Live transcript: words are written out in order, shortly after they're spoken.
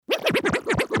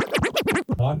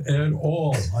Not at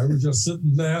all. I was just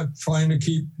sitting there trying to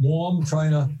keep warm,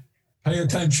 trying to pay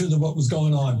attention to what was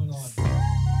going on.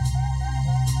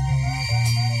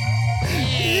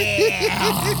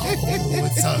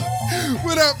 What's up?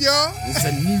 What up, y'all? It's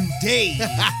a new day.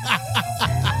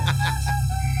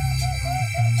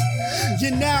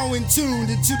 You're now in tune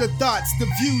into the thoughts, the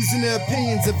views, and the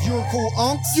opinions of your cool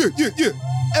unks. Yeah.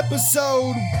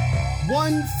 Episode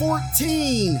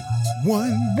 114.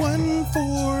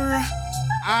 114.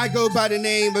 I go by the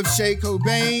name of Shay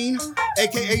Cobain,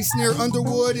 aka Snare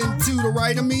Underwood, and to the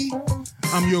right of me,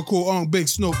 I'm your cool unc, Big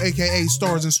Snook, aka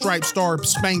Stars and Stripes, Star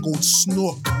Spangled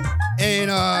Snook. and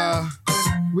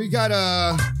we got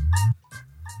a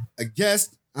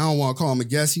guest. I don't want to call him a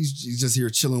guest. He's just here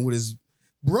chilling with his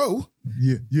bro.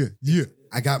 Yeah.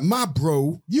 I got my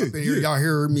bro. Yeah, up in here. Y'all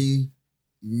heard me,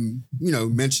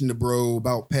 mention the bro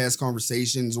about past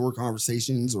conversations or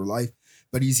life.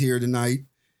 But he's here tonight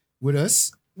with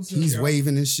us. He's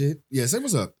waving and shit. Yeah, say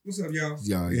what's up. What's up, y'all?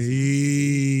 Yeah,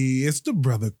 Hey, it's the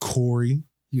brother Corey,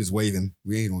 he was waving.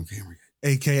 We ain't on camera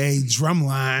yet. aka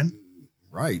Drumline.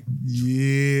 Right.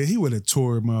 Yeah, he would have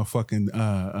tore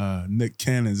motherfucking Nick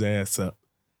Cannon's ass up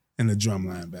in the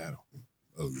Drumline battle.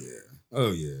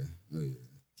 Oh yeah.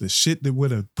 The shit that would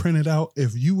have printed out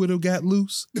if you would have got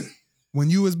loose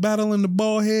when you was battling the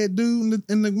bald head dude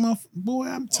in the boy.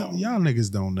 I'm telling y'all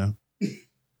niggas don't know.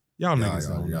 Y'all niggas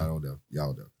don't know.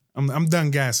 Y'all don't. I'm done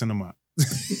gassing him up.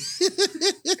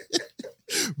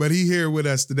 But he here with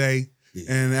us today.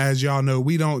 Yeah. And as y'all know,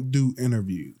 we don't do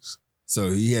interviews. So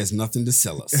he has nothing to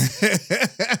sell us.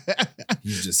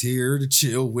 He's just here to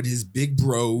chill with his big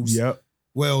bros. Yep.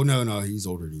 Well, no, he's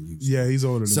older than you. Yeah, he's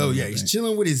older than So me, yeah, I he's think.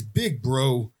 chilling with his big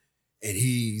bro, and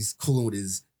he's cooling with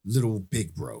his little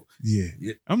big bro. Yeah.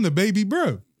 Yeah. I'm the baby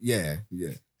bro. Yeah.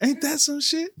 Ain't that some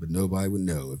shit? But nobody would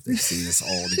know if they seen us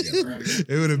all together.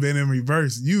 It would have been in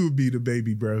reverse. You would be the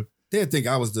baby bro. They'd think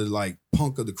I was the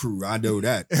punk of the crew. I know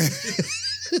that.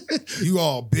 You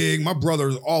all big. My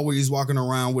brother's always walking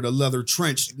around with a leather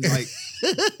trench. Like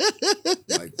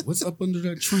what's up under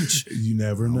that trench? You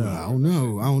never know. I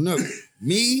don't know.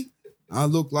 Me, I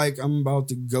look like I'm about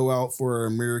to go out for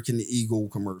an American Eagle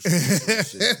commercial.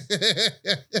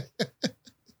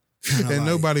 And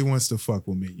nobody wants to fuck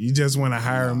with me. You just want to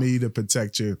hire me to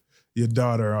protect your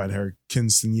daughter at her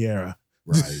quinceañera.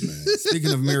 Right, man.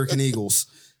 Speaking of American Eagles.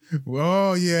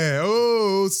 Oh, yeah.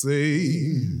 Oh, say.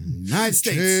 United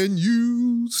States. Can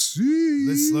you see?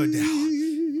 Let's slow it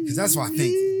down. Because that's what I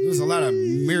think. There was a lot of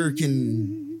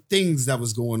American things that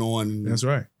was going on. That's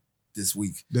right. This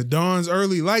week. The dawn's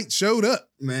early light showed up.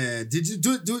 Man, did you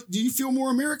do you feel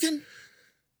more American?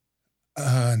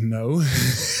 No.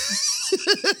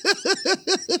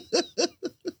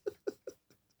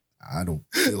 I don't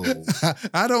feel.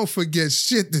 I don't forget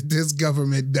shit that this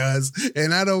government does,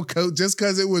 and I don't just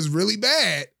because it was really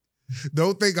bad.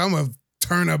 Don't think I'm gonna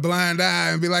turn a blind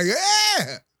eye and be like,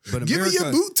 "Yeah, But give me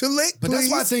your boot to lick, But please."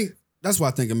 that's what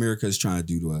I think America is trying to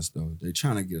do to us, though. They're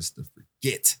trying to get us to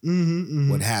forget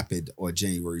what happened on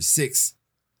January 6th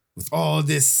with all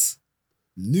this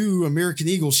new American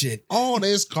Eagle shit. All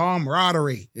this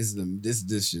camaraderie. This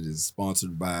shit is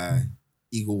sponsored by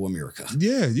Eagle America.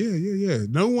 Yeah.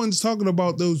 No one's talking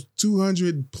about those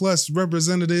 200 plus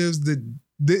representatives that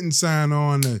didn't sign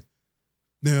on the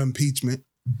impeachment.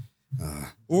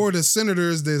 Or the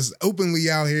senators that's openly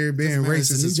out here being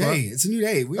racist as fuck. It's a new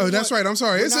day. That's right. I'm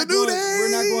sorry. It's a new day.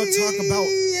 We're not going to talk about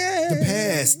the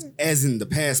past as in the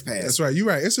past. That's right. You're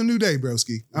right. It's a new day,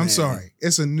 broski. I'm sorry.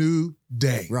 It's a new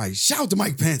day. Right. Shout out to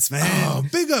Mike Pence, man. Oh,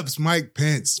 big ups Mike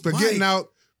Pence for getting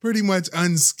out pretty much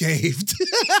unscathed.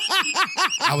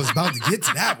 I was about to get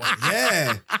to that one.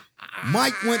 Yeah.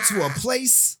 Mike went to a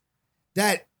place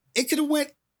that it could have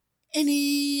went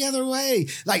any other way.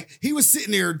 Like, he was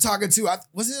sitting there talking to,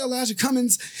 was it Elijah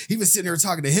Cummings? He was sitting there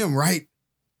talking to him, right?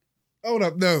 Hold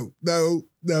up. No.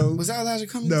 Was that Elijah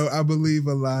Cummings? No, I believe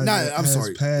Elijah I'm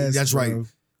sorry. passed, That's bro. right.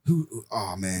 Who?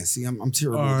 Oh, man. See, I'm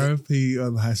terrible. RFP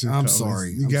Elijah I'm Cummings.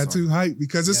 sorry. You got too hyped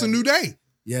because it's a new day.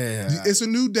 Yeah. It's a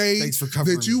new day. Thanks for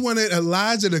covering that you me. wanted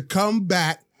Elijah to come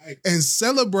back and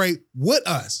celebrate with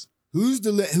us. Who's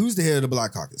the head of the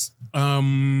Black Caucus?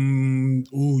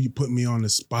 You put me on the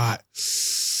spot.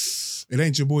 It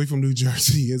ain't your boy from New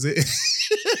Jersey, is it?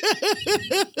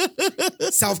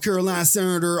 South Carolina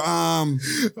Senator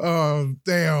Oh,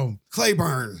 damn.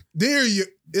 Claiborne. There you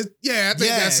I think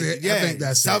that's it. Yeah. I think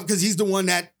that's it. Because he's the one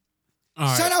that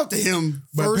shout out to him.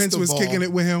 But first Pence of was all. kicking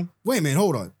it with him. Wait a minute,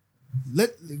 hold on.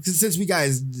 Since we I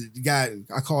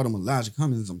called him Elijah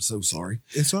Cummings. I'm so sorry.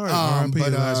 It's all right. R.I.P.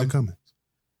 Elijah Cummings.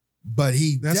 But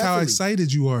That's how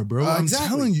excited you are, bro. I'm exactly.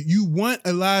 telling you, you want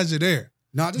Elijah there.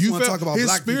 No, I just You want to felt talk about his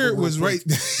black people. spirit real was quick.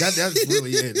 right. That's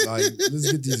really it. Like,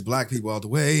 let's get these black people out the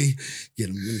way, get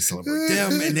them, really celebrate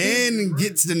them, and then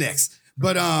get to the next.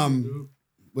 But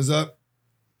what's up?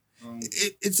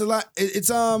 It's a lot. It's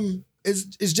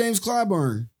James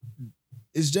Clyburn.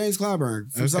 It's James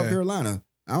Clyburn from South Carolina.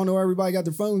 I don't know. Everybody got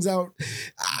their phones out.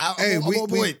 I'm on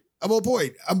point. I'm on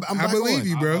point. I believe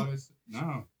you, bro.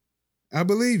 No. I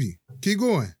believe you. Keep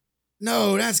going.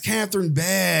 No, that's Catherine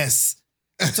Bass.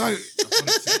 All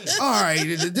right,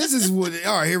 this is what.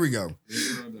 All right, here we go.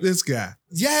 This guy.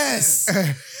 Yes.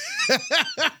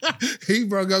 He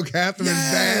broke up Catherine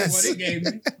Bass. What he gave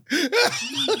me.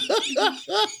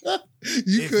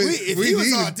 If he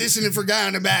was auditioning for Guy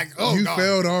in the Back, you God.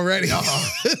 failed already.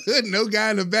 No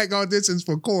Guy in the Back auditions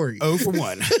for Corey. 0 for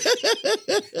 1.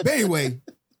 But anyway,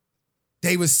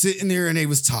 they was sitting there and they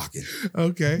was talking.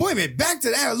 Okay. Wait a minute, back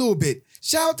to that a little bit.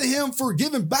 Shout out to him for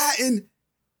giving Biden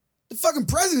the fucking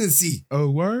presidency. Oh,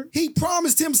 word? He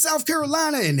promised him South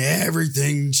Carolina and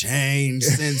everything changed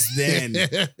since then.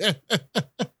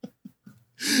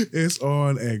 It's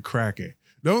on and cracking.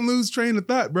 Don't lose train of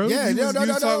thought, bro. Yeah, you was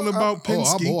talking about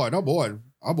Penske.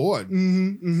 I'm bored.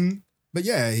 But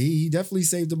yeah, he definitely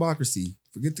saved democracy.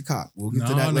 Forget the cop. We'll get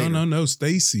to that later. No.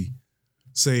 Stacy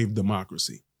saved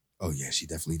democracy. Oh yeah, she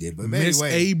definitely did. But Miss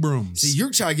anyway, Abrams. see, you're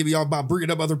trying to get me all about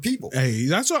bringing up other people. Hey,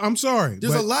 that's what I'm sorry.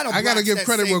 There's a lot of I gotta blacks give that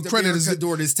credit where saved credit America is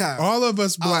during this time. all of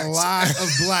us blacks. A lot of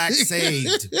blacks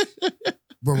saved.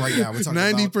 But right now we're talking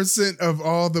 90% of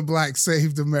all the blacks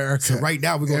saved America. So right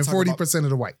now we're going and to talk 40% of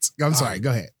the whites. I'm sorry.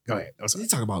 Go ahead. I'm sorry. You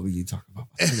talk about what you talk about.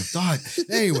 Train of thought.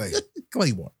 Anyway,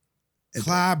 Claiborne.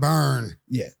 Clyburn.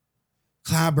 Yeah.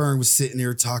 Clyburn was sitting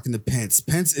there talking to Pence.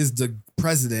 Pence is the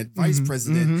president, vice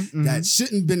president that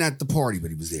shouldn't been at the party, but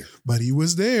he was there. But he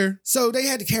was there. So they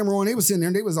had the camera on. They was sitting there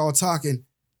and they was all talking.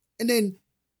 And then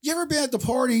you ever been at the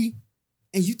party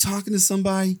and you talking to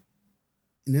somebody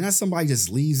and then that somebody just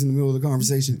leaves in the middle of the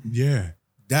conversation? Yeah.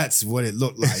 That's what it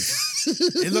looked like.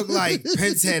 It looked like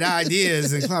Pence had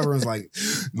ideas and Clyburn was like,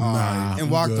 Nah, and I'm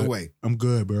walked good. away. I'm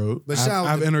good, bro. But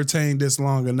I've entertained this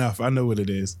long enough. I know what it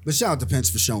is. But shout out to Pence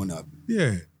for showing up.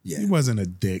 Yeah. Yeah. He wasn't a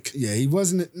dick. Yeah, he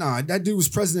wasn't. Nah, that dude was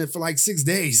president for like 6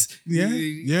 days. Yeah.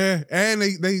 Yeah. And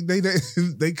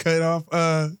they cut off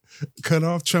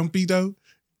Trumpy though.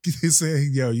 He said,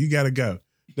 yo, you gotta go.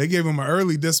 They gave him an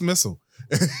early dismissal.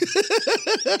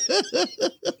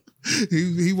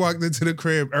 He walked into the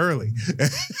crib early.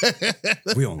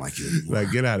 We don't like you anymore.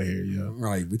 Like, get out of here, yo.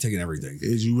 Right, we're taking everything.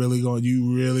 Is you really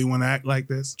want to act like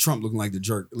this? Trump looking like the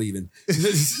jerk leaving.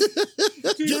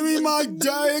 Give me my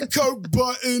Diet Coke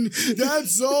button.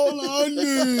 That's all I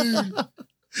need.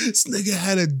 This nigga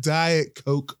had a Diet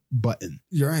Coke button.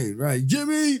 You're right. Give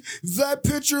me that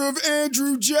picture of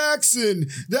Andrew Jackson.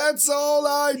 That's all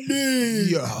I need.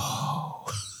 Yo.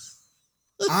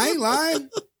 I ain't lying.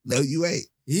 No, you ain't.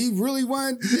 He really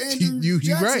wanted Andrew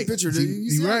Jackson right. picture.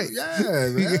 You right. Yeah,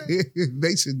 man.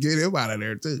 They should get him out of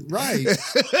there too. Right.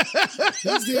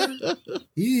 He's there.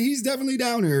 He's definitely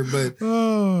down here. But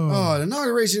the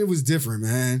inauguration, it was different,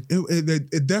 man.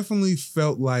 It definitely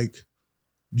felt like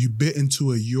you bit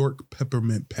into a York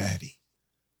peppermint patty.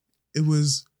 It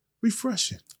was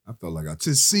refreshing. I felt like I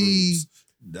to see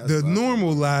the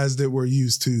normal lies that we're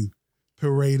used to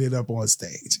paraded up on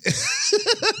stage.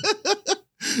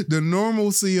 The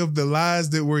normalcy of the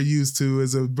lies that we're used to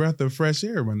is a breath of fresh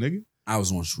air, my nigga. I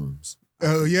was on shrooms.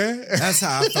 Oh, yeah? That's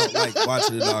how I felt like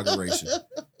watching the inauguration.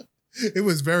 It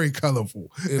was very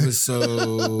colorful. It was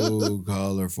so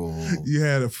colorful. You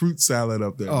had a fruit salad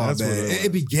up there. Oh, That's man. what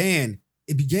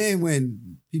It began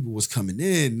when people was coming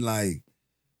in, like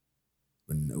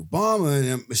when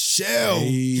Obama and Michelle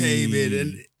came in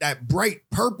and that bright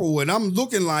purple, and I'm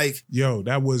looking like, yo,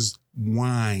 that was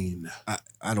wine.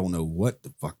 I don't know what the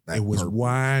fuck that it was purple.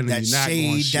 wine. That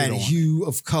shade, that hue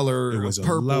of color, it was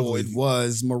purple. Lovely, it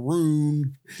was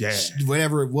maroon. Yeah,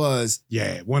 whatever it was.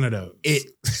 Yeah, one of those. It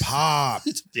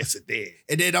popped. Yes, it did.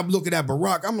 And then I'm looking at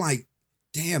Barack. I'm like,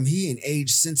 damn, he ain't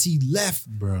aged since he left,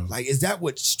 bro. Like, is that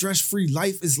what stress-free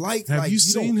life is like? Have you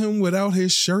seen him without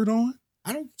his shirt on?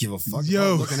 I don't give a fuck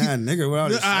about looking at a nigga without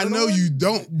his shirt I know on. you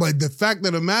don't, but the fact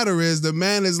of the matter is the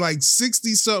man is like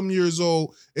 60-something years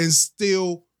old and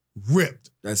still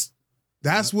ripped.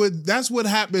 That's what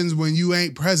happens when you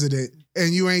ain't president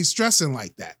and you ain't stressing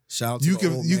like that. Shout out to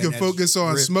you can focus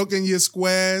on smoking your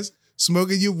squares,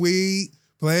 smoking your weed,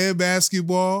 playing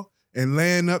basketball, and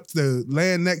laying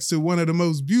next to one of the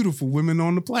most beautiful women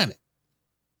on the planet.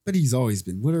 But he's always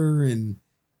been with her and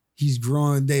he's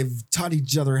growing. They've taught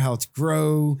each other how to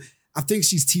grow. I think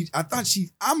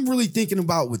I'm really thinking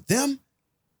about with them,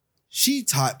 she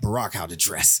taught Barack how to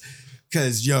dress.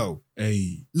 Cause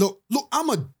Hey, Look, I'm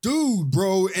a dude,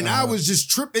 bro, and I was just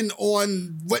tripping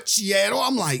on what she had. Oh,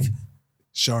 I'm like,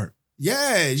 sharp.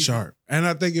 yeah. Sharp. And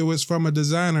I think it was from a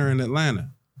designer in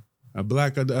Atlanta. A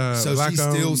black So black she's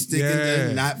still sticking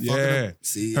to not fucking up.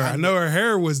 See, I know her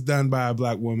hair was done by a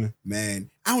black woman. Man,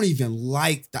 I don't even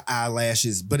like the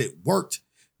eyelashes, but it worked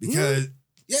because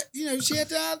she had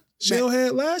She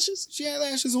had lashes? She had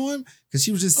lashes on because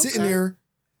she was just sitting Okay. there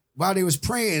while they was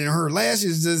praying, and her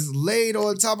lashes just laid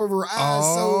on top of her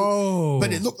eyes.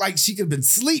 But it looked like she could have been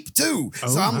asleep too. Oh,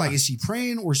 so I'm my. like, is she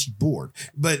praying or is she bored?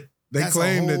 But They that's a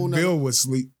claimed that whole Bill was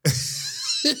asleep.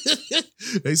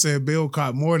 They said Bill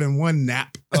caught more than one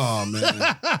nap. Oh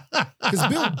man, because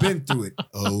Bill been through it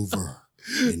over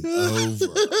and over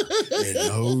and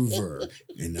over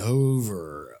and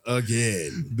over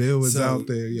again. Bill was So- out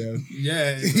there, yo.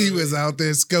 Yeah, He was out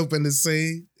there scoping the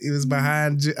scene. He was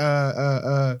behind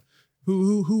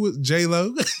who was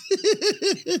J-Lo?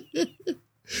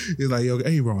 He's like, yo,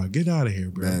 hey Ron, get out of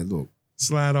here, bro. Man, look,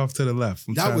 Slide off to the left.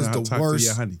 I'm that trying was to the talk to worst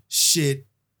your honey. shit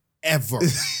ever.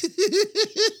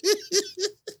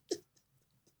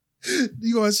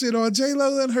 You gonna shit on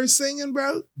J-Lo and her singing,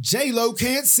 bro? J-Lo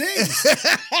can't sing.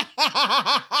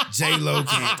 J-Lo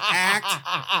can't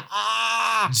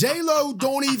act. J-Lo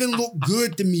don't even look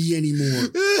good to me anymore.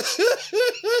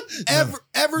 Ever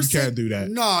You since can't do that.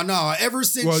 No. Ever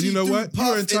since Well, she you know threw what? Puff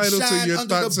You're and entitled to Shine your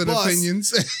under thoughts the and bus,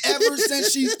 opinions. Ever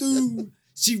since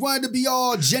she wanted to be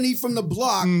all Jenny from the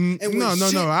block. Mhm. And No.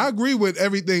 when I agree with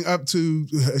everything up to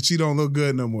she don't look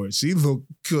good no more. She look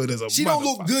good as a she don't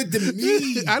look motherfucker. good to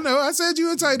me. I know. I said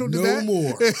you entitled to No that.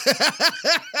 more.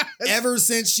 Ever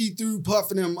since she threw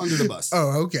Puff and him under the bus.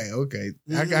 Oh, okay.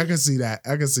 I can see that.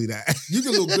 You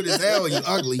can look good as hell, you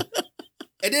ugly.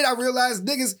 And then I realized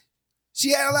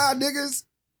she had a lot of niggas.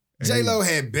 J-Lo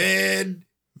had bed.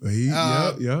 She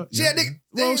had niggas.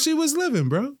 Well, she was living,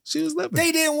 bro. She was living.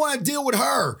 They didn't want to deal with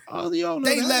her. Oh, you don't know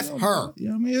They that. left her.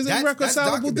 Yeah, I mean, it's That's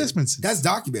irreconcilable documented. differences. That's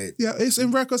documented. Yeah, it's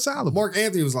irreconcilable. Mark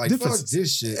Anthony was like, fuck Differences.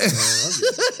 this shit. Man.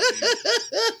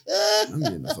 I'm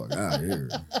getting the fuck out of here.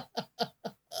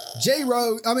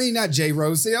 Not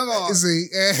J-Rose. See, I'm all, See,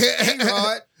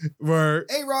 A-Rod. word.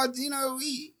 A-Rod,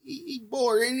 he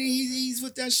bored and he's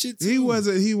with that shit too. He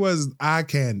was eye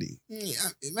candy. Yeah,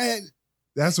 man,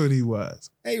 That's what he was.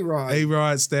 A-Rod.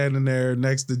 A-Rod standing there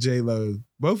next to J-Lo.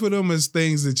 Both of them is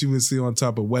things that you would see on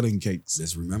top of wedding cakes.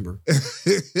 Just remember,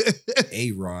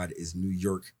 A-Rod is New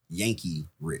York Yankee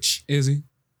rich. Is he?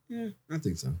 Yeah, I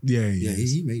think so. Yeah, Yeah,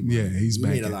 is. he made money. Yeah, he's he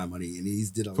made a banking. lot of money and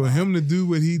he's did a For lot. him to do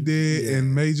what he did Yeah.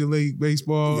 in Major League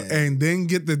Baseball Yeah. and then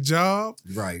get the job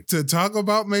Right. to talk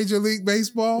about Major League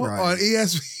Baseball Right. on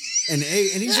ESPN. And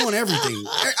he's doing everything.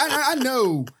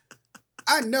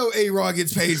 I know A-Rod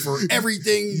gets paid for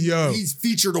everything Yo. he's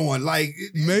featured on. Like,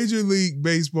 Major League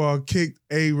Baseball kicked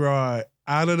A-Rod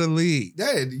out of the league.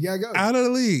 Dad, you gotta go. Out of the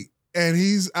league. And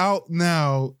he's out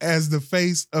now as the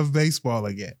face of baseball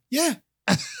again. Yeah.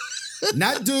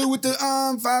 Not dude with the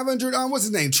 500 what's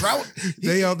his name? Trout.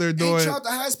 They out there Ain't doing Trout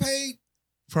the highest paid?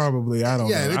 probably. I don't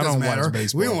Yeah, know. it I doesn't don't matter. watch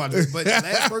baseball. We don't watch it. But the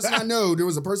last person I know, there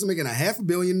was a person making $500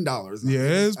 million.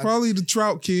 Yeah, it's probably the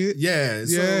Trout kid. Yeah.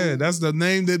 So, Yeah, that's the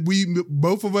name that we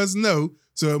both of us know.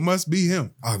 So it must be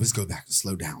him. all right, let's go back to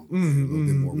slow down a Mhm, little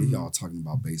bit more. We mhm. all talking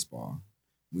about baseball.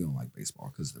 We don't like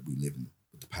baseball because we live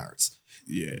with the Pirates.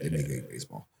 Yeah. They make hate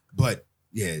baseball. But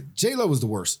yeah, J-Lo was the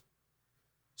worst.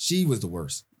 She was the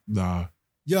worst. Nah.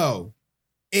 Yo,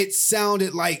 it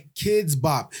sounded like Kids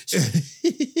Bop.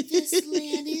 This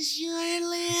land is your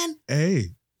land.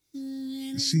 Hey,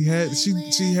 she had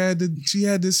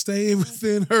to stay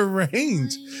within her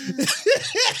range.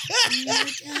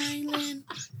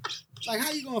 Like,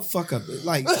 how you gonna fuck up it?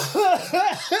 Like,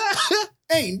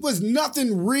 was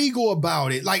nothing regal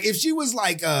about it. Like, if she was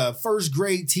like a first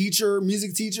grade teacher,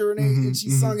 music teacher, and she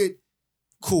Mhm, sung it,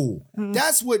 cool. Mhm.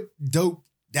 That's what dope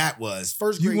that was.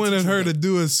 First grade You wanted teacher her to dope.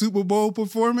 do a Super Bowl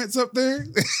performance up there?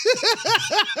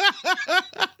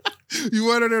 You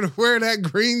wanted her to wear that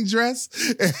green dress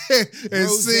and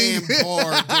Roseanne sing?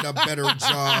 Barr did a better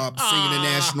job singing the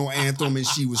national anthem, and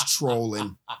she was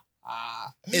trolling.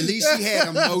 At least she had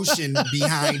emotion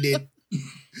behind it.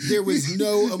 There was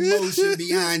no emotion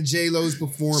behind J-Lo's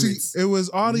performance. It was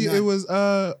audio. None. It was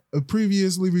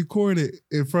previously recorded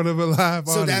in front of a live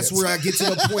audience. So that's where I get to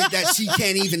the point that she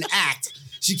can't even act.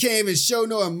 She can't even show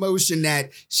no emotion,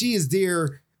 that she is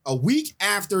there a week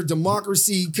after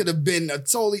Democracy could have been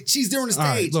she's there on the All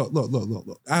right, stage.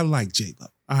 look. I like J-Lo.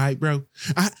 All right, bro.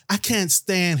 I can't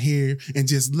stand here and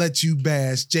just let you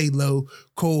bash J-Lo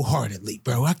cold-heartedly,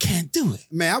 bro. I can't do it.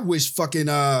 Man, I wish fucking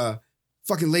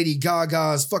fucking Lady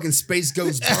Gaga's fucking Space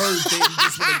Ghost bird thing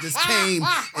when they just came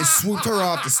and swooped her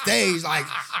off the stage like,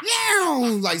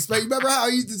 meow, like Space. Remember how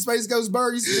the Space Ghost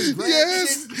bird used to just grab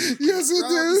shit? Yes, it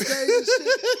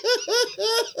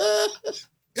did.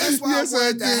 That's why I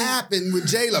wanted to happen with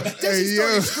J-Lo. Then she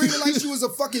started screaming like she was a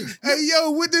fucking... Hey,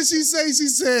 yo, what did she say? She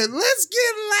said, let's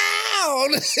get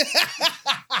loud.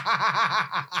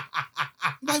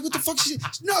 Like, what the fuck?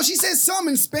 No, she said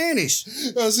something in Spanish.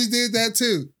 Oh, she did that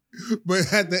too.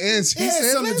 But at the end, she said,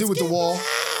 had something to do with the wall.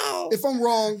 Loud. If I'm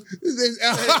wrong...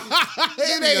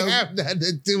 It ain't have nothing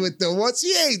to do with the wall.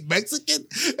 She ain't Mexican.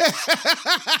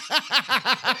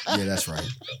 Yeah, that's right.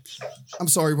 I'm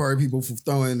sorry, party people, for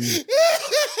throwing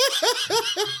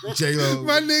J-Lo.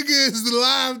 My nigga is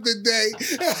live today.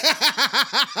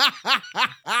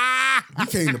 You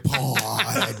came to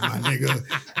pod, my nigga.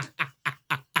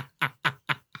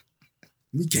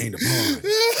 We came to pod.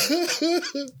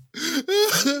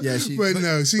 Yeah, she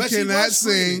cannot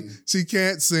sing. She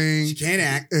can't sing. She can't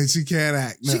act. And she can't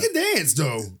act. No. She can dance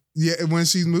though. Yeah, when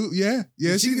she's moved, she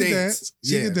can dance.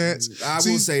 She can dance. I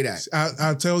will say that.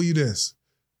 I'll tell you this: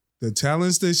 the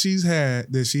talents that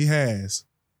she has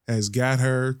got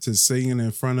her to singing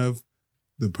in front of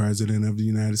the president of the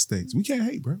United States. We can't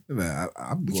hate, bro.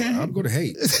 I'm going to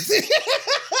hate.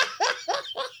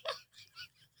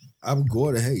 I'm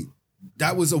going to hate.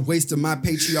 That was a waste of my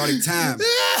patriotic time.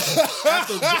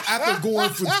 After going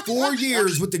for 4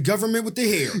 years with the government with the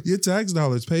hair. Your tax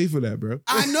dollars pay for that, bro.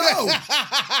 I know.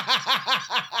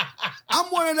 I'm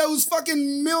one of those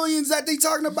fucking millions that they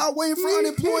talking about waiting for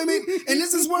unemployment, and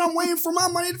this is what I'm waiting for my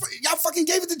money. Y'all fucking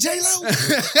gave it to J-Lo?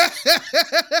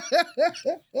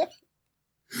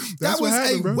 That was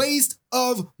a waste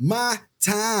of my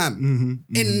time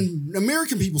and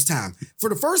American people's time. For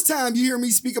the first time, you hear me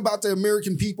speak about the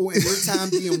American people and their time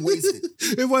being wasted.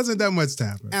 It wasn't that much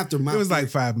time, bro. It was like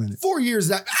 5 minutes. 4 years.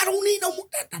 That I don't need no more.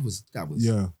 That was.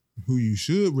 Yeah. Who you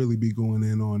should really be going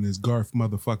in on is Garth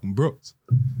motherfucking Brooks.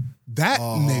 That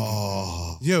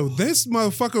nigga. Yo, this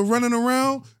motherfucker running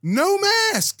around, no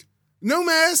mask. No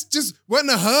mask, just wanting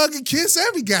to hug and kiss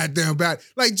every goddamn body.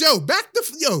 Like, Joe, back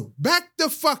the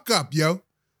fuck up, yo.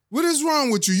 What is wrong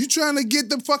with you? You trying to get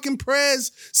the fucking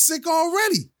prez sick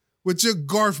already with your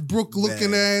Garth Brooks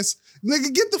looking ass?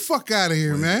 Nigga, get the fuck out of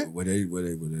here, man. What they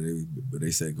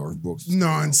say Garth Brooks?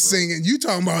 Non-singing. You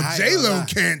talking about J-Lo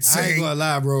can't sing. I ain't gonna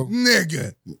lie, bro.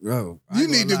 Nigga. Bro, you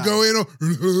need to go in on...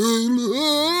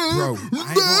 Bro,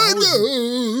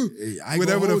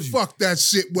 whatever the fuck that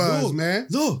shit was, man.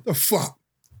 Look. The fuck?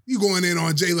 You going in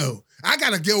on J-Lo. I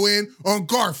gotta go in on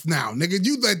Garth now, nigga.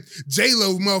 You let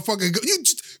J-Lo motherfucker go.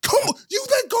 You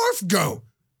let Garth go.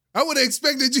 I would have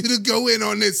expected you to go in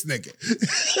on this nigga.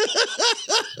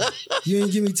 You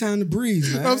ain't give me time to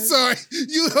breathe, man. I'm sorry.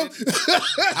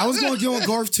 I was going to get on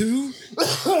Garth too.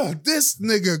 This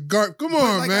nigga Garth, come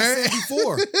on, like man. I said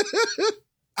before,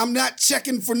 I'm not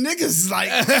checking for niggas.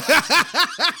 Like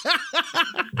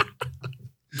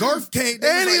Garth came.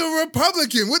 And he a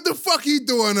Republican. What the fuck he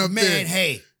doing up there? Man,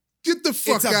 hey. Get the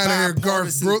fuck out of here,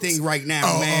 Garth Brooks. Thing right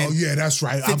now, man. Oh, yeah, that's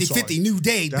right. 50-50, new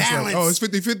day, that's balance. Right. Oh, it's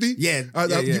 50-50?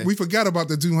 Yeah. We forgot about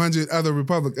the 200 other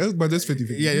Republicans, but it's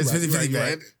 50-50. Yeah, it's 50-50,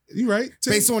 man. You right.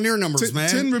 Based on their numbers, man.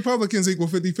 10 Republicans equal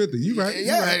 50-50. You right.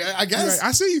 Yeah, I guess. Right.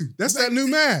 I see you. That's that new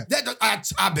math.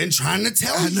 I've been trying to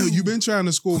tell you. I know. You've been trying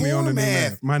to school me on the new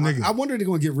math. My nigga. I wonder they're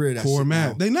going to get rid of that core shit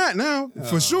math. They not now.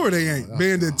 For sure they ain't.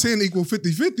 Being that 10 equal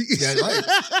 50-50. Yeah, right.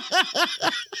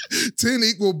 10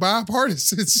 equal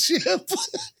bipartisanship.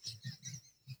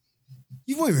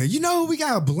 Wait a minute. You know who we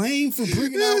got to blame for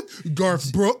bringing out?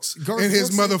 Garth Brooks and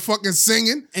his motherfucking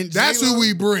singing. And that's J-Lo. who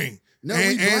we bring. No,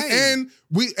 we blame.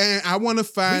 And I want to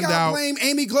find we out. Blame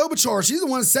Amy Klobuchar. She's the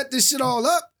one that set this shit all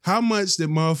up. How much did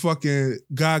motherfucking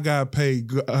Gaga pay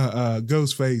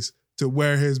Ghostface to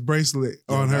wear his bracelet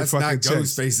on her fucking chest? That's not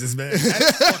ghost faces, man.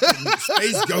 That's fucking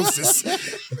space ghosts.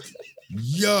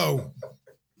 Yo.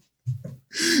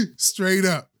 Straight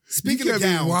up. Speaking you of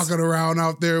can't gowns, be walking around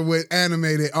out there with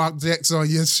animated objects on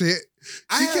your shit.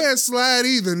 She can't slide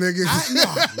either, nigga.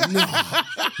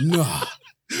 No.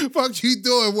 Fuck you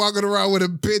doing walking around with a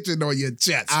pigeon on your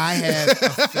chest? I have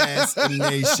a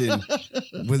fascination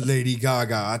with Lady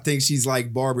Gaga. I think she's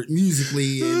like Barbara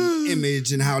musically and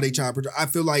image and how they try to portray. I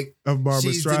feel like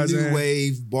she's the new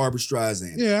wave Barbara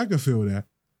Streisand. Yeah, I can feel that.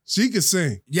 She can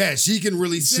sing. Yeah, she can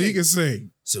really sing. She can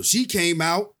sing. So she came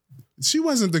out. She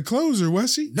wasn't the closer,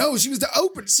 was she? No, she was the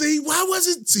opener. See, why was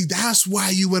it? See, that's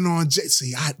why you went on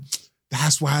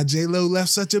that's why J-Lo left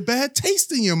such a bad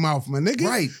taste in your mouth, my nigga.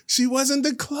 Right. She wasn't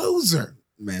the closer.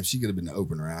 Man, she could have been the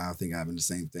opener. I think I've been the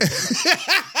same thing.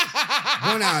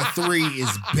 1 out of 3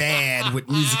 is bad with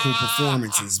musical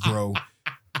performances, bro.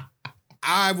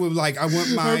 I want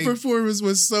Her my. performance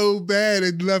was so bad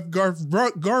it left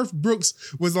Garth Brooks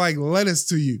was like lettuce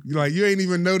to you. Like you ain't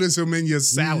even notice him in your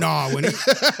salad. Nah, I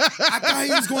thought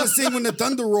he was going to sing when the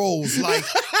thunder rolls. Like,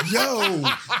 yo,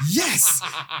 yes,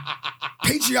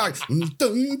 patriotic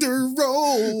thunder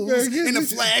rolls, and the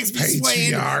flags be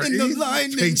swaying in the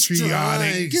lightning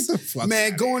patriotic. Get the fuck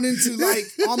man, going into like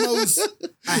almost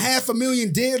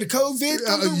 500,000 dead to COVID.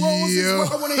 Thunder rolls is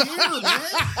what I want to hear, man.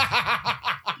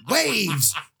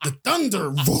 Waves, the thunder.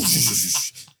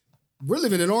 Whoosh. We're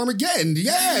living in Armageddon.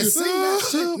 Yeah, sing that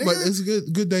shit, nigga. But it's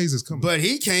good days is coming. But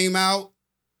he came out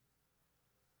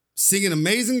singing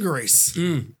Amazing Grace.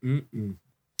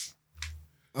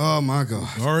 Oh my God.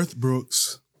 Garth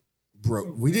Brooks.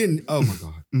 Bro, we didn't. Oh my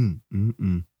God. And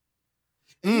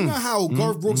you know how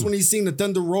Garth Brooks, when he sing the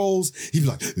thunder rolls, he'd be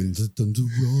like, and the thunder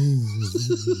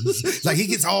rolls. Like he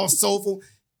gets all soulful.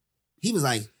 He was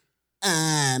like,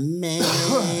 amazing.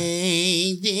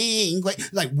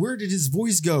 Like, where did his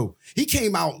voice go? He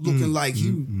came out looking like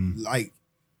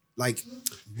like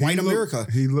white America.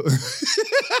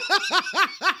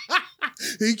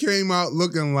 He came out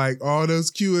looking like all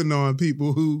those QAnon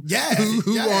people who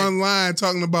online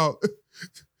talking about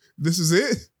this is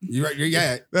it. You're right.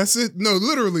 Yeah. That's it. No,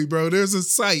 literally, bro. There's a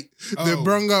site that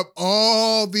brung up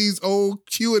all these old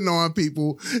QAnon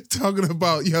people talking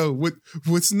about, yo,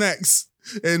 what's next?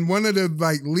 And one of the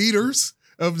like leaders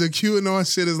of the QAnon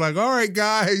shit is like, all right,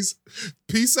 guys,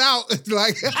 peace out.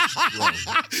 Like,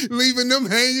 leaving them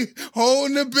hanging,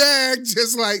 holding the bag,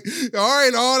 just like, all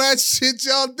right, all that shit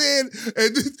y'all did.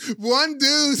 And one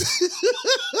dude,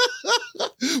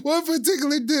 one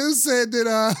particular dude said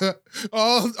that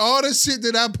all the shit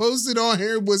that I posted on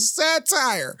here was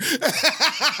satire.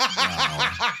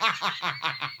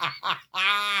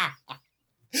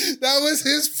 That was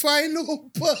his final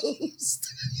post.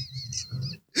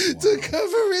 To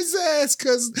cover his ass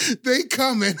because they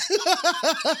coming.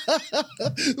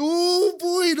 Oh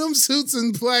boy, them suits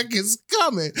in black is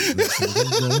coming. Yeah,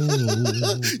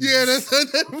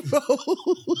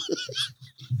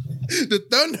 the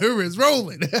thunder is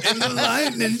rolling. And the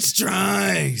lightning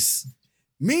strikes.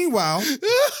 Meanwhile,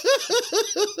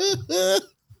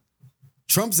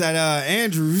 Trump's at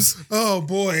Andrews. Oh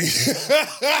boy.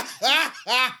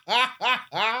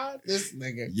 This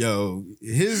nigga. Yo,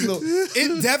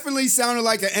 it definitely sounded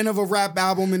like an end of a rap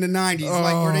album in the 90s.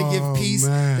 Like where they give peace.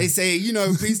 Man. They say,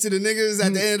 peace to the niggas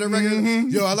at the end of the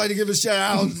record. Yo, I'd like to give a shout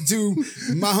out to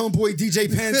my homeboy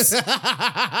DJ Pence.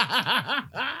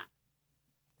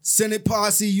 Senate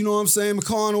posse, you know what I'm saying?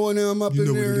 McConnell and them up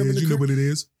in there. You know what it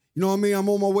is. You know what I mean? I'm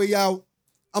on my way out.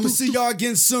 I'm going to see y'all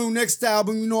again soon. Next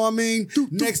album, you know what I mean?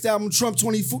 Next album, Trump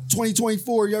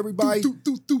 2024, everybody.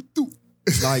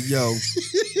 Like, yo.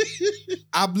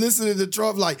 I'm listening to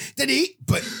Trump like, did he?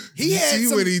 But he had see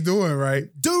what he doing, right?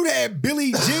 Dude had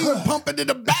Billie Jean pumping in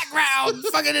the background.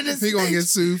 Fucking in his He going to get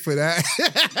sued for that.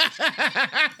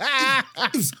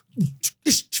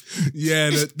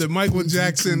 Yeah, the Michael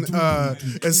Jackson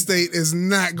estate is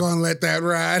not going to let that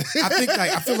ride.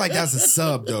 I feel like that's a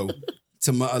sub, though,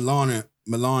 to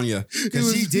Melania,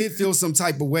 because she did feel some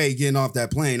type of way getting off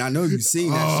that plane. I know you've seen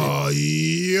that shit. Oh,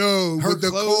 yo, her with the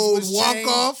cold walk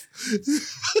off,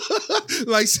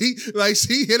 like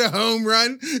she hit a home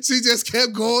run. She just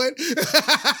kept going.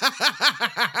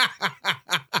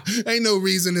 Ain't no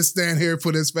reason to stand here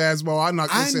for this fastball. I'm not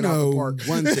gonna sit out the park.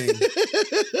 One thing.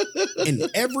 In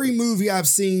every movie I've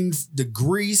seen, the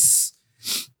Grease,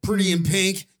 Pretty in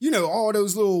Pink, all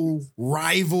those little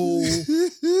rival,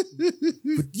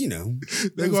 but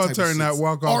they're gonna turn that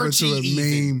walk off into a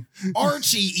meme.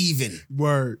 Archie even.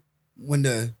 Word. When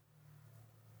the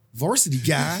varsity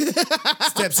guy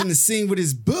steps in the scene with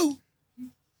his boo,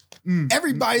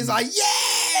 everybody's like,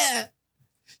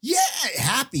 yeah,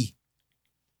 happy.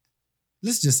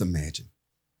 Let's just imagine.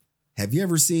 Have you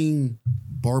ever seen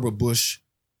Barbara Bush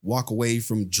walk away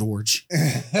from George?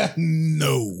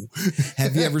 No.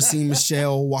 Have you ever seen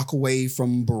Michelle walk away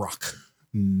from Barack?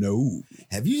 No.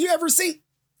 Have you ever seen,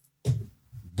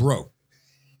 bro,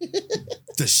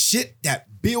 the shit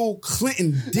that Bill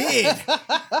Clinton did?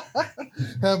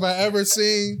 Have I ever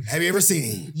seen? Have you ever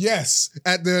seen? Yes.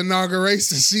 At the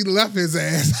inauguration, she left his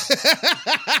ass.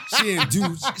 She didn't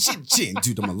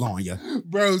do the Melania.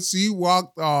 Bro, she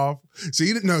walked off.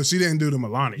 She didn't do the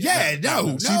Melania. Yeah,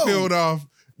 no. She peeled off,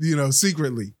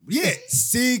 secretly. Yeah,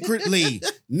 secretly.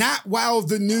 Not while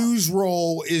the news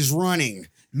roll is running.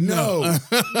 No.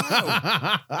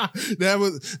 That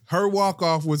was her walk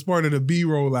off was part of the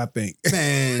B-roll, I think.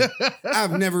 Man,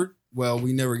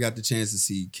 we never got the chance to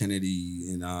see Kennedy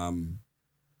and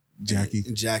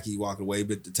Jackie walk away,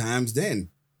 but the times then.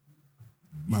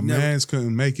 My mans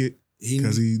couldn't make it.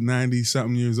 Because he's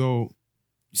 90-something years old.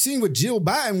 You seen what Jill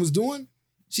Biden was doing?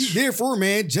 She's there for her,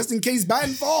 man, just in case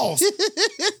Biden falls.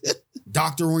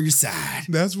 Doctor on your side.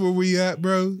 That's where we at,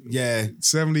 bro. Yeah.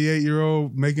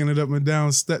 78-year-old making it up and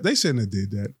down step. They shouldn't have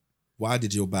did that. Why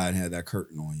did Joe Biden have that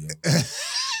curtain on, yo?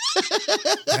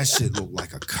 That shit looked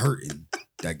like a curtain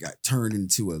that got turned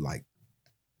into a, like,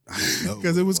 I don't know.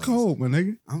 Because it was cold, my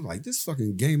nigga. I'm like, this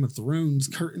fucking Game of Thrones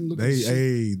curtain looking shit.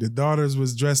 Hey, the daughters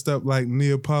was dressed up like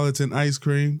Neapolitan ice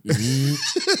cream. Mm-hmm.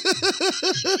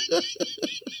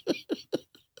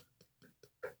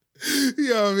 You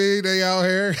know what I mean? They out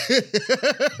here.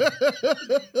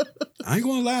 I ain't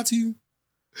gonna lie to you.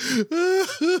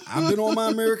 I've been on my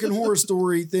American Horror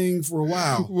Story thing for a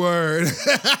while. Word.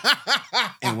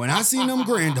 And when I seen them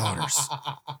granddaughters,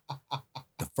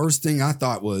 the first thing I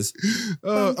thought was,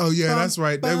 oh yeah, that's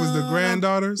right. That was the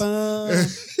granddaughters.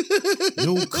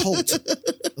 Little cult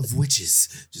of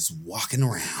witches just walking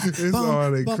around. It's all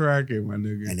they cracking, my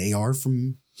nigga. And they are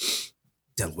from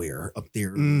Delaware, up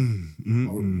there,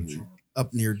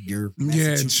 up near Yeah,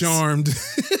 Massachusetts. Charmed.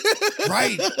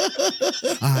 Right.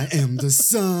 I am the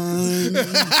sun.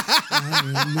 I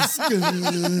am the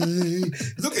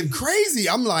sky. Looking crazy.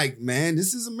 I'm like, man,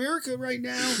 this is America right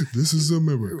now. This is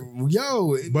America.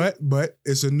 Yo. But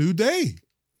it's a new day.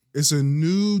 It's a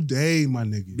new day, my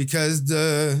nigga. Because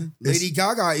the Lady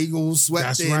Gaga Eagles swept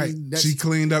That's in. right. She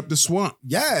cleaned up the swamp.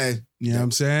 Yeah. You know what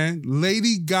I'm saying?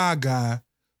 Lady Gaga,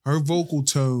 her vocal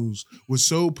tones were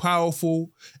so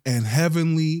powerful and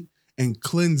heavenly and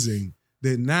cleansing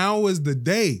that now is the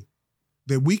day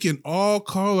that we can all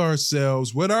call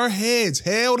ourselves, with our heads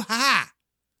held high,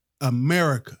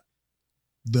 America,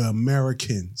 the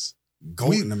Americans.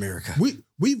 Golden America.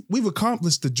 We've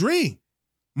accomplished the dream.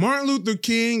 Martin Luther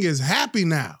King is happy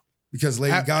now. Because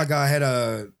Lady Gaga had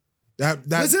a...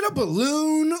 Was it a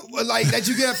balloon like that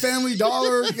you get at Family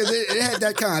Dollar? Because it had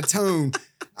that kind of tone.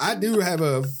 I do have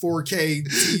a 4K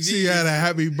TV. She had a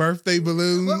happy birthday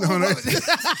balloon on her.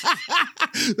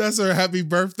 That's her happy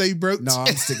birthday brooch. No,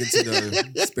 I'm sticking to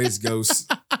the Space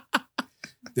Ghost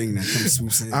thing that comes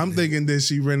swoops in. I'm thinking that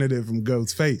she rented it from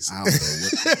Ghostface.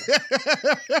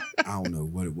 I don't know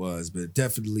what it was, but it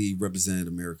definitely represented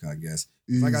America, I guess.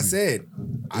 Like I said,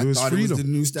 I was thought freedom. it was the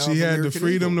new style. She of had American the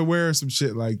freedom Eagle. to wear some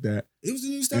shit like that. It was the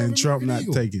new style. And of Trump American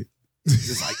not Eagle. take it.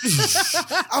 Just like,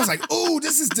 I was like, oh,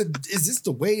 is this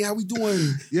the way how we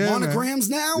doing monograms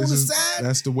now on the side?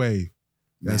 That's the way.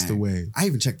 That's the way. I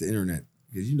even checked the internet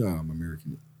because you know I'm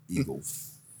American Eagle.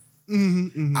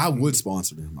 Mm-hmm. I would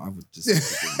sponsor them. I would just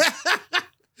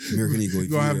American Eagle.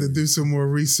 You're gonna have to do some more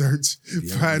research.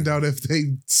 Find out if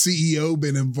they CEO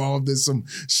been involved in some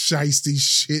shiesty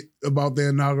shit about their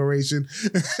inauguration.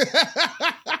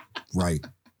 Right.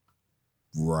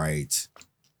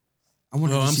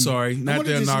 I'm sorry. Not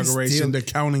the inauguration, the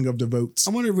counting of the votes.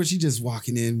 I wonder if she just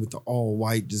walking in with the all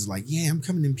white, just like, yeah, I'm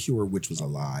coming in pure, which was a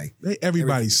lie.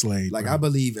 Everybody's slayed. Like, bro. I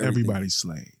believe everybody's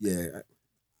slayed. Yeah.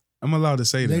 I'm allowed to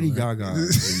say Lady that. Lady Gaga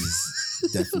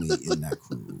is definitely in that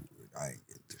crew.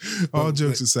 All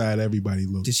jokes aside, everybody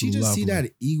looked. Did she just lovely. see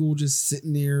that eagle just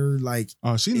sitting there like?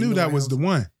 Oh, she knew that was the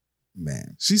one.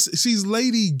 Man, she's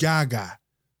Lady Gaga.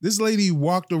 This lady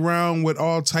walked around with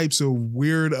all types of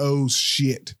weirdo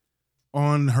shit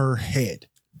on her head.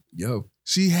 Yo,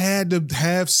 she had to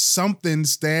have something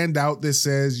stand out that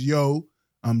says, "Yo,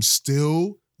 I'm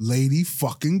still Lady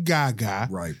fucking Gaga."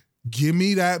 Right. Give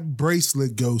me that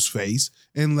bracelet, Ghostface,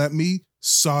 and let me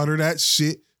solder that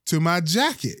shit to my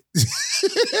jacket.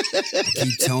 I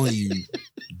keep telling you,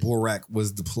 Borak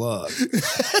was the plug.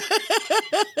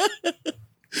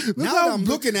 Now I'm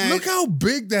looking at look how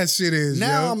big that shit is.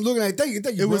 Now yo. I'm looking at thank you.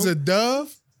 It was a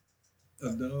dove.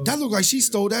 That looked like she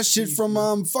stole that shit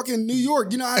from fucking New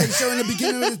York. You know how they show in the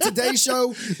beginning of the Today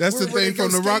Show? That's the thing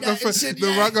from the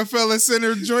Rockefeller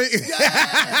Center joint.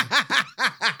 Yeah.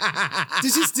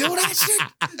 Did she steal that shit?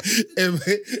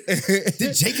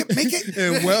 Did Jacob make it?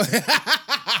 And well,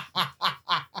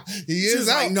 he is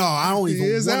out. Like, no, I don't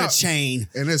even want a chain.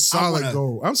 And it's solid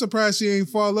gold. I'm surprised she ain't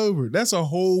fall over. That's a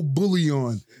whole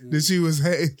bullion that she was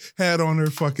had on her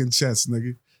fucking chest,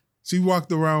 nigga. She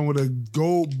walked around with a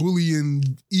gold bullion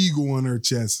eagle on her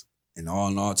chest. And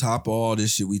on top of all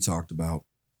this shit we talked about,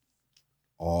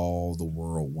 all the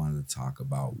world wanted to talk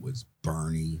about was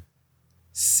Bernie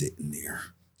sitting there.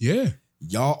 Yeah.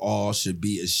 Y'all all should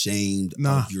be ashamed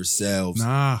of yourselves.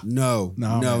 No,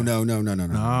 man.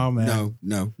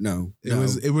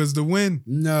 It was the win.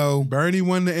 No. Bernie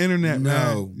won the internet,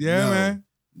 man. Yeah,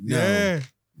 man.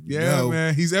 Yeah,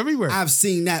 man. He's everywhere. I've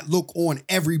seen that look on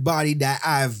everybody that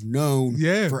I've known.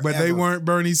 Yeah, forever. but they weren't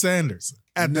Bernie Sanders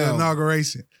at the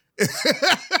inauguration.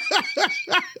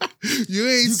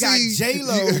 You got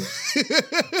J-Lo,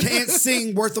 can't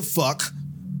sing worth a fuck.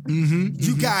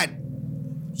 You got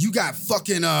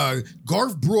fucking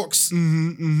Garth Brooks.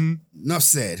 Enough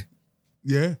said.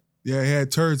 Yeah, he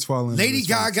had turds falling. Lady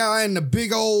Gaga and the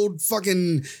big old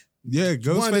fucking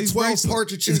Ghostface one of the 12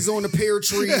 partridges on the pear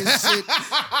tree and shit.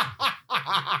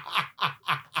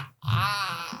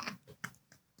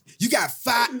 You got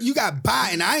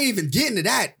and I ain't even getting to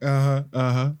that.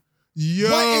 Yo,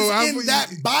 what is in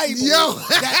that Bible?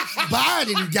 That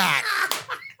Biden got.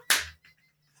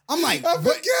 I'm like, I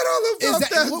forget all about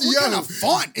that. What kind of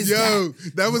font is that?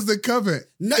 That was the covenant.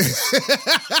 No.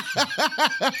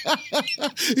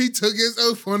 He took his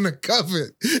oath on the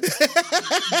covenant.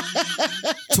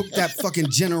 Took that fucking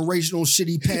generational shit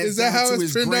he passed Is that down how to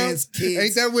it's his pronounced? grandkids.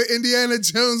 Ain't that what Indiana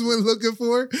Jones went looking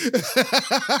for?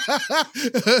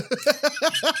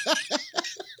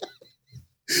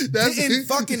 Didn't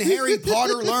fucking Harry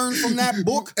Potter learn from that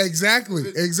book? Exactly.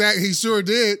 He sure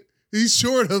did. He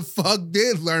sure the fuck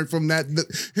did learn from that.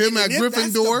 Him at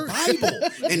Gryffindor.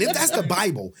 And if that's the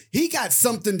Bible, he got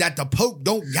something that the Pope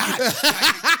don't got.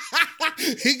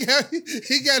 He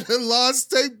got a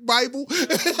lost tape Bible.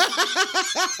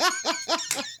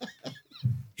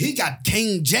 He got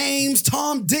King James,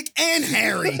 Tom, Dick, and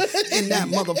Harry in that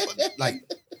motherfucker. Like,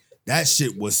 that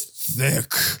shit was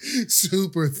thick.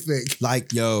 Super thick.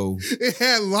 Like, yo. It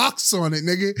had locks on it,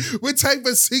 nigga. What type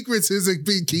of secrets is it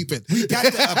be keeping? We got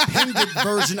the appended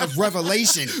version of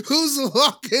Revelation. Who's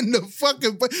locking the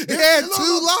fucking... It had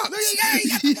two locks.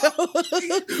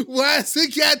 Why has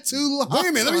it got two locks? Wait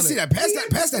a minute, let me see that.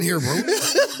 Pass that here, bro.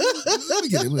 Let me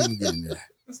get in there.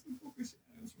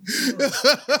 You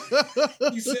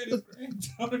said his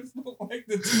granddaughters look like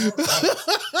the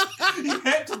Torah. He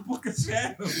had the Book of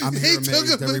Shadows. I'm here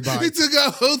amazed, everybody. He took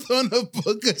an oath on the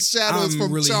Book of Shadows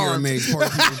from really Charmed. Here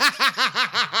amazed.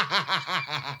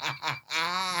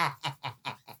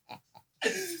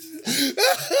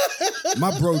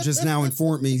 My bro just now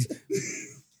informed me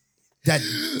that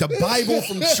the Bible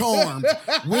from Charmed,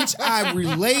 which I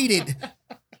related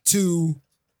to...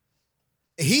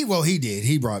 He did.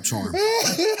 He brought Charm.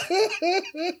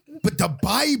 But the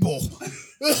Bible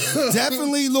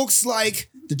definitely looks like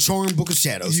the Charm Book of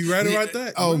Shadows. You right about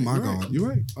that? Oh, my God. You're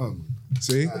right. Oh.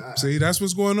 See, that's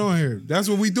what's going on here. That's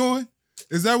what we doing?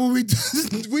 Is that what we do?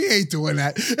 We ain't doing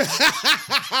that.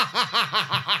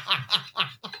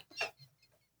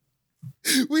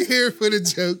 We here for the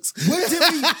jokes. What did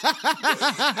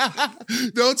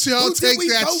we... Don't y'all take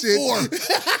that shit. For?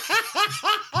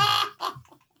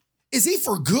 Is he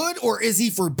for good or is he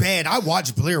for bad? I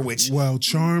watched Blair Witch. Well,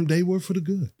 Charmed, they were for the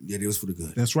good. Yeah, they was for the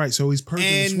good. That's right. So he's perfect.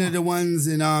 And the ones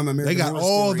in American they got Horror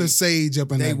all Story, the sage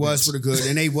up in they that was bitch. for the good,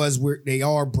 and they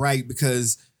are bright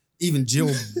because even Jill,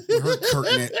 her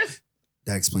curtain,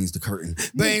 that explains the curtain.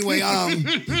 But anyway,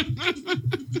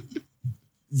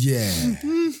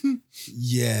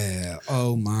 yeah.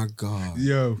 Oh my God.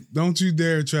 Yo, don't you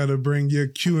dare try to bring your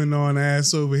QAnon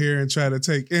ass over here and try to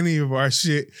take any of our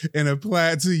shit and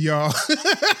apply it to y'all.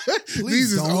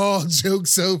 These is all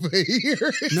jokes over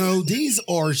here. No, these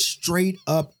are straight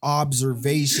up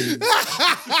observations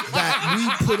that we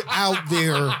put out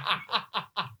there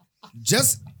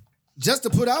just to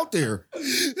put out there.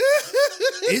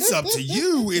 It's up to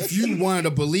you if you wanted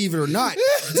to believe it or not.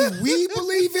 Do we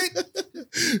believe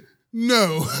it?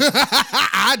 No,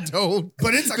 I don't.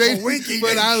 But it's a winky.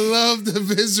 But I love the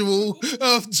visual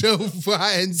of Joe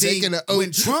Biden taking an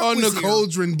oath on the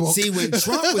Cauldron book. See, when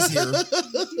Trump was here,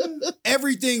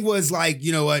 everything was like,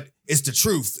 you know what? It's the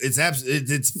truth. It's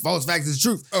false facts. It's the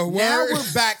truth. Oh, now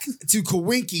we're back to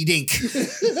Kawinky Dink.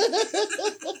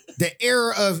 The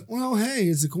era of, well, hey,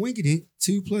 it's a Kawinky Dink.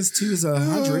 2 + 2 is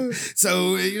 100.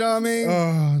 So, you know what I mean?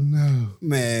 Oh, no.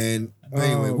 Man.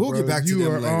 Anyway, we'll get back to them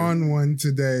later. You are on one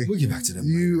today. We'll get back to them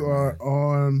later. You are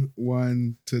on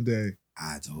one today.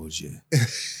 I told you.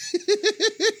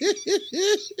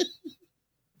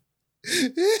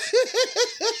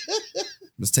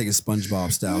 Let's take it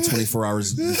SpongeBob style, 24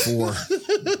 hours before.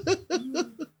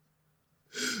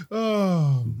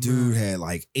 Oh, dude had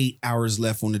like 8 hours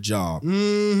left on the job.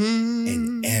 Mm-hmm.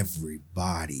 And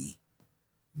everybody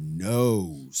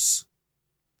knows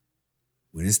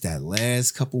when it's that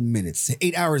last couple minutes.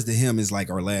 8 hours to him is like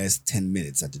our last 10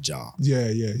 minutes at the job. Yeah.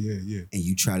 And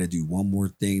you try to do one more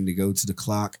thing to go to the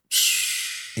clock,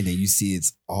 and then you see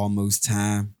it's almost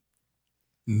time.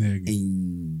 Nigga.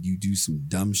 And you do some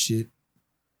dumb shit.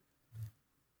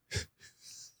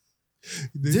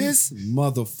 This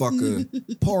motherfucker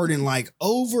pardoned like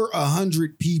over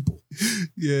 100 people.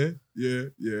 Yeah.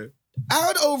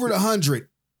 Out over the 100.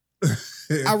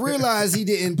 I realized he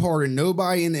didn't pardon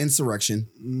nobody in the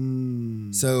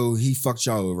insurrection, so he fucked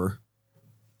y'all over.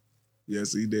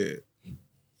 Yes, he did.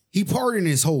 He pardoned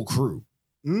his whole crew,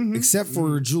 except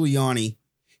for Giuliani.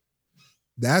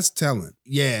 That's telling.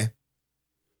 Yeah.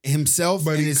 Himself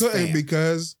But and he his couldn't fam.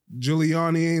 because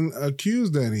Giuliani ain't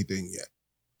accused of anything yet.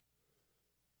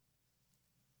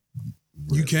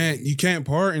 You can't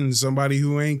pardon somebody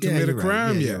who ain't committed a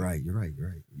crime yet.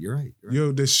 You're right.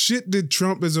 Yo, the shit that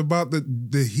Trump is about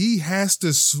that he has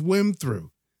to swim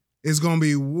through is gonna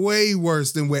be way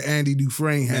worse than what Andy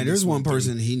Dufresne had. Man, to there's swim one through.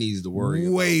 person he needs to worry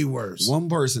about. Way worse. One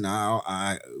person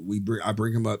I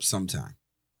bring him up sometime.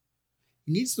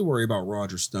 He needs to worry about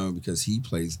Roger Stone because he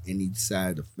plays any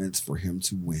side of the fence for him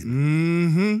to win.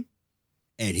 Mm-hmm.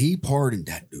 And he pardoned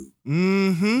that dude.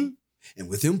 Mm-hmm. And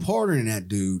with him pardoning that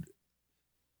dude,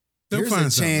 They'll there's a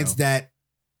find something chance else. that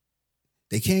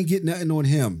they can't get nothing on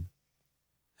him,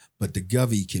 but the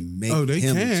Govey can make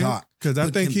him talk. Because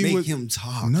I think he would him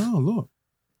talk. No, look,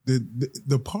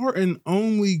 the pardon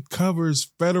only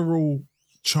covers federal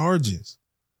charges.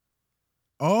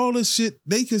 All the shit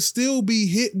they could still be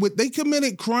hit with. They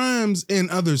committed crimes in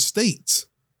other states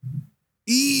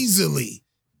easily,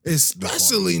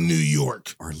 especially New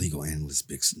York. Our legal analyst,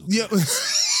 Big Snoop. Yeah.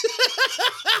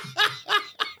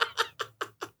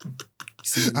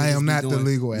 I am not the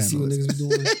legal You see what analyst. niggas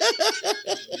be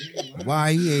doing?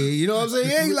 Why he ain't, you know what I'm saying?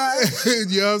 He ain't like,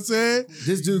 You know what I'm saying?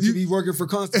 this dude could be working for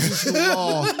constitutional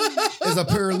law as a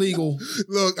paralegal.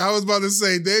 Look, I was about to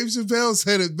say, Dave Chappelle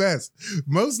said it best.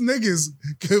 Most niggas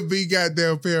could be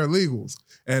goddamn paralegals.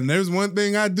 And there's one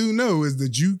thing I do know is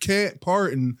that you can't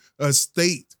pardon a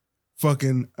state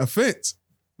fucking offense.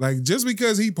 Like, just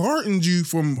because he pardoned you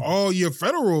from all your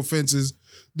federal offenses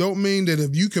don't mean that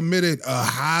if you committed a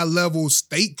high-level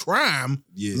state crime,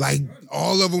 like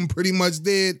all of them pretty much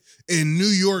did in New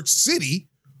York City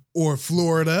or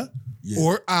Florida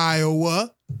or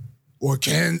Iowa or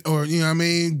you know what I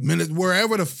mean,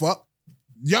 wherever the fuck,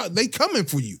 y'all, they coming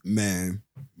for you. Man.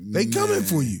 They coming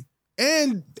for you.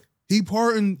 And he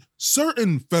pardoned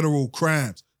certain federal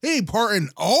crimes. He ain't pardon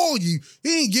all you.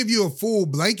 He ain't give you a full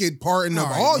blanket pardon of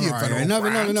all your federal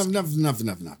crimes.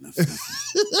 Enough.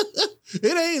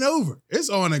 It ain't over. It's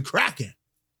on and cracking.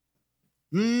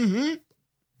 Mm-hmm.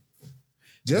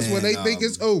 Just when they think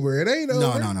it's over, it ain't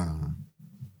over. No.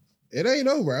 It ain't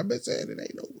over. I've been saying it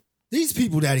ain't over. These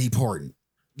people that he pardoned,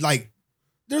 like,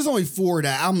 there's only 4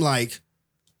 that I'm like,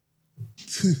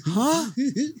 huh?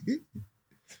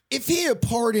 If he had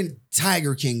pardoned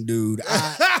Tiger King, dude,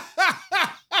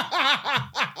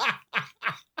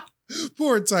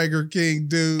 Poor Tiger King,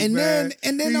 dude. And man.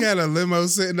 then he had a limo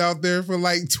sitting out there for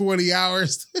like 20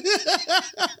 hours.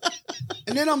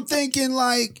 And then I'm thinking,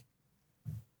 like,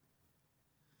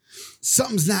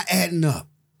 something's not adding up.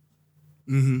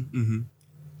 Mm-hmm.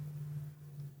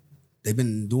 They've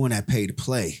been doing that pay to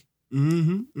play.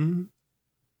 Mm-hmm.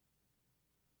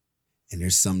 And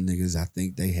there's some niggas I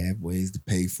think they have ways to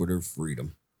pay for their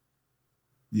freedom.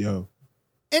 Yo.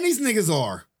 And these niggas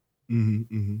are.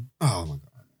 Mm-hmm. Oh my God.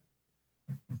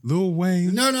 Lil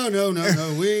Wayne. No.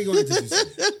 We ain't going to do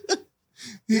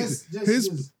this.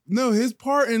 His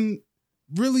pardon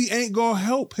really ain't gonna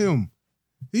help him.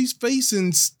 He's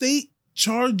facing state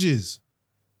charges.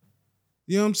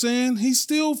 You know what I'm saying? He's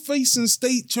still facing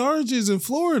state charges in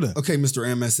Florida. Okay, Mr.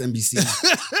 MSNBC.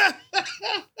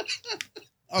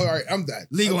 All right, I'm done.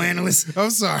 Legal analyst. I'm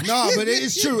sorry. No, but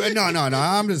it's true. No.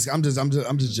 I'm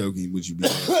just joking with you.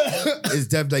 It's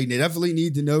definitely, they definitely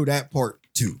need to know that part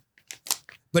too.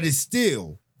 But it's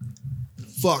still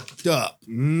fucked up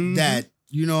that,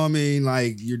 you know what I mean?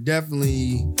 Like, you're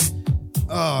definitely,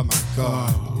 oh my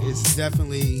God. It's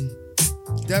definitely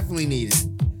needed.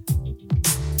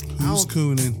 Who's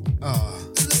cooning?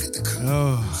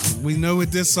 We know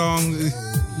what this song is.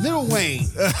 Lil Wayne,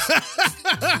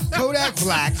 Kodak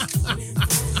Black,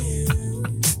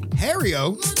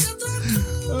 Harrio,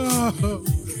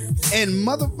 and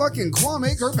motherfucking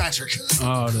Kwame Kirkpatrick.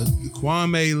 Oh, the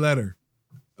Kwame letter.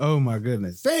 Oh my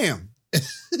goodness. Fam,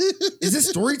 is this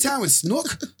story time with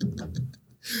Snook?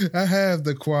 I have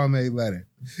the Kwame letter.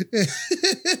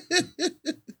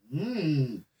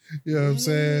 You know what I'm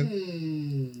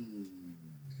saying?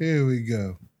 Here we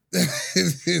go.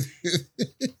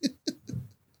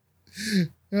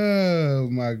 Oh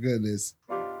my goodness.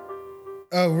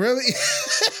 Oh, really?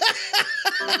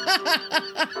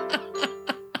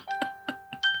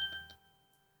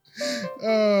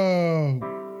 Oh,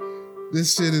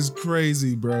 this shit is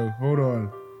crazy, bro. Hold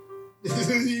on.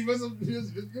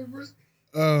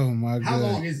 Oh my god. How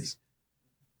long is it?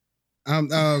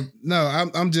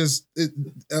 I'm just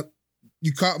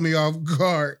you caught me off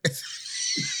guard.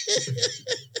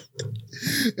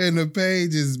 And the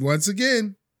page is once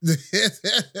again.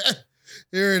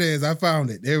 Here it is. I found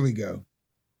it. There we go.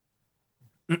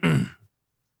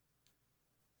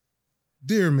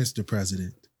 Dear Mr.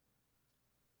 President,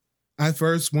 I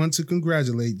first want to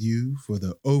congratulate you for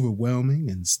the overwhelming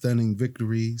and stunning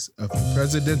victories of the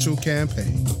presidential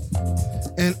campaign,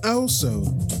 and also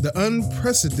the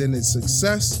unprecedented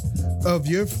success of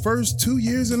your first 2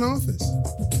 years in office.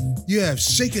 You have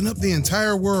shaken up the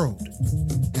entire world,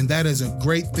 and that is a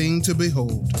great thing to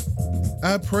behold.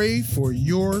 I pray for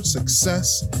your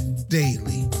success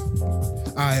daily.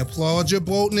 I applaud your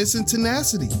boldness and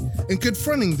tenacity in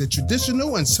confronting the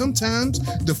traditional and sometimes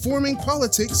deforming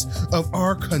politics of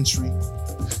our country.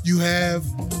 You have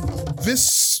a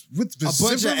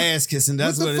bunch of ass kissing.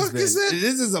 That's what it's been. Is that?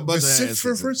 This is a bunch of ass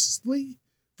kissing.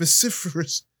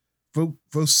 Vociferous.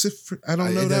 I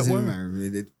don't know that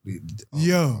word.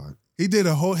 He did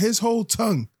his whole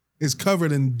tongue is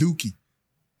covered in dookie.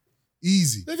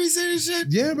 Easy. Let me say this shit.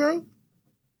 Yeah, bro.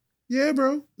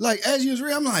 Like, as you was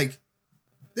reading, I'm like,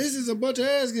 this is a bunch of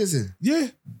ass kissing. Yeah.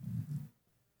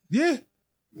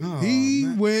 Oh, He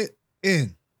man. went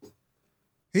in.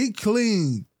 He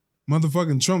cleaned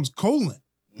motherfucking Trump's colon.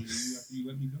 You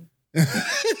let me go.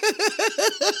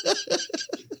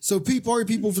 So, for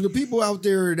the people out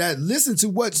there that listen to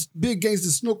what Big Gangsta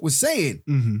Snook was saying,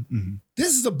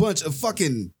 this is a bunch of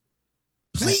fucking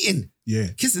pleating,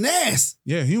 kissing ass.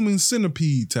 Yeah, human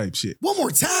centipede type shit. One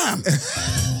more time.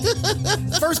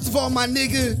 First of all, my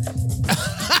nigga,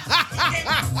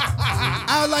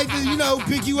 I'd like to,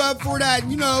 pick you up for that,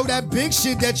 that big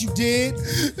shit that you did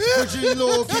for your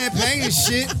little campaign and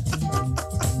shit.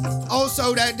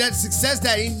 Also, that success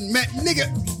that he met,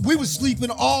 nigga, we was sleeping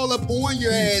all up on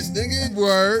your ass, nigga.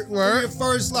 Word. For your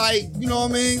first,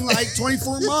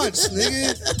 24 months,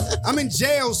 nigga. I'm in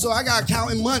jail, so I got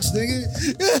counting months, nigga.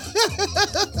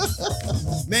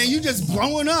 Man, you just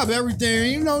blowing up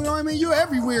everything, you know what I mean? You're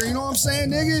everywhere, you know what I'm saying,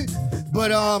 nigga?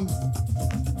 But, I'm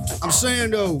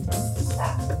saying, though,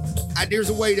 there's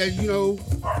a way that,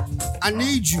 I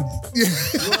need you. You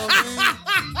know what I mean?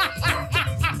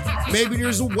 Maybe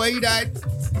there's a way that,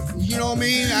 you know what I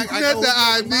mean?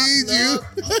 I need you.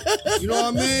 You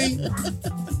know what I mean?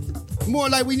 More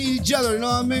like we need each other, you know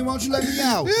what I mean? Why don't you let me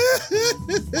out?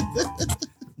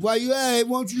 While you at it,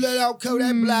 won't you let out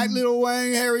Kodak Black, Lil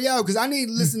Wayne, Harry out? Because I need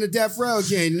to listen to Death Row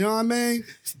again, you know what I mean?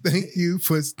 Thank you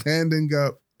for standing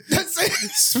up. That's it.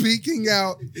 Speaking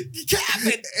out.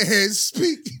 And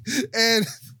speaking and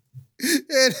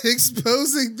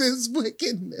exposing this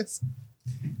wickedness.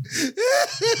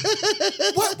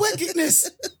 What wickedness?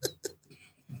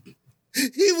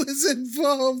 He was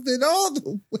involved in all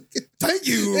the wicked. Thank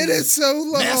you. It is so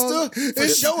long, Master, for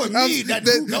showing me that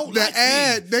you don't like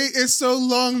ad. me. It's so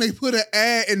long. They put an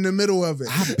ad in the middle of it.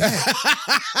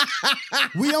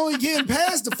 We only getting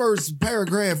past the first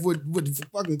paragraph with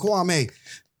fucking Kwame.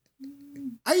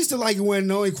 I used to like it when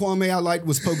the only Kwame I liked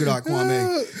was Polka Dot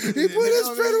Kwame. He put his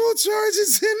federal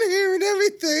charges in here and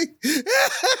everything.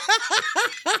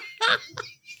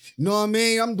 You know what I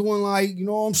mean? I'm doing you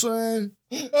know what I'm saying?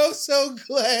 I'm so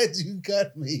glad you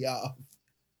cut me off.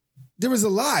 There was a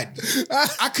lot.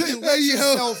 I couldn't let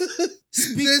yourself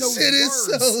speak this those shit words.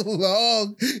 is so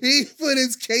long. He put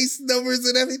his case numbers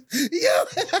and everything.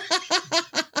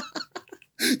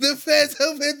 The feds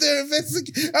have been there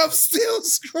investigating. I'm still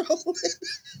scrolling.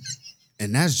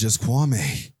 And that's just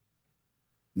Kwame.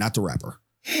 Not the rapper.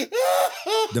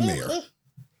 The mayor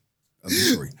of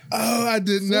Detroit. Oh, I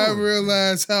did not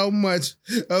realize how much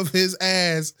of his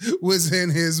ass was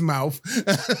in his mouth.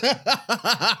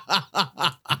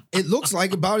 It looks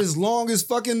like about as long as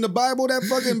fucking the Bible that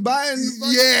fucking Biden.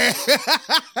 Yeah.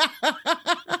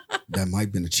 That might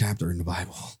have been a chapter in the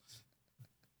Bible.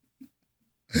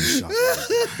 Is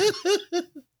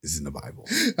in the Bible.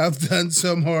 I've done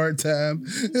some hard time.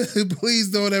 Please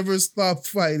don't ever stop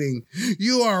fighting.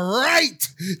 You are right.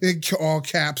 In all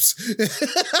caps.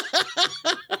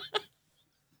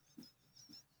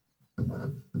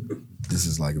 This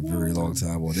is like a very long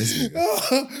time. Well, this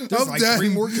nigga. I'm like done. 3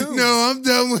 more coons. No, I'm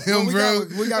done with him, bro.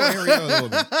 We got to hurry up a little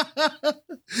bit.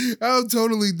 I'm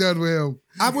totally done with him.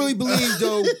 I really believe,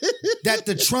 though, that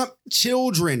the Trump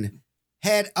children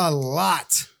had a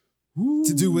lot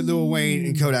to do with Lil Wayne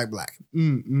and Kodak Black.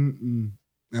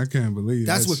 I can't believe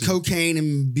that's what cocaine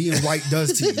and being white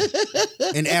does to you.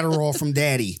 And Adderall from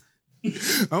Daddy.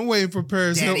 I'm waiting for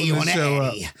Paris Daddy Hilton to show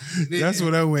up. That's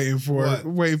what I'm waiting for. What?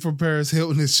 Waiting for Paris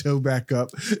Hilton to show back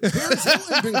up. Paris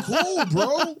Hilton been cool,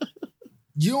 bro.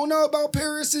 You don't know about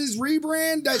Paris's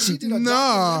rebrand that she did a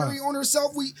documentary on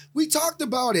herself? We talked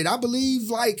about it. I believe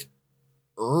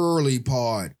early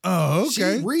pod. Oh,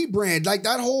 okay. She rebrand like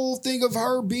that whole thing of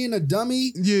her being a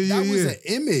dummy. Yeah, That was an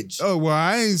image. Oh, well,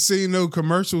 I ain't seen no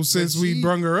commercial since we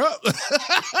brung her up.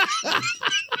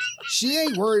 She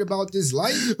ain't worried about this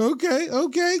life. Okay,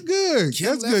 good. Kim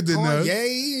That's left good to know.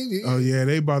 Kanye. Oh, yeah,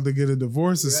 they about to get a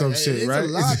divorce or some shit, It's right? a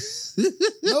lot.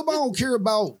 Nobody don't care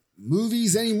about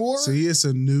movies anymore. See, it's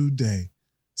a new day.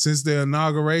 Since the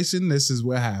inauguration, this is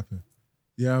what happened.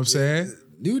 You know what I'm saying?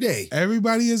 New day.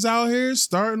 Everybody is out here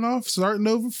starting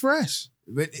over fresh.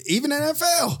 But even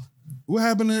NFL. What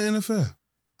happened in the NFL?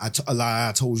 A lie,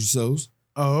 I told you so's.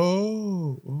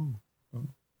 Oh.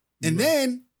 And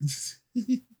then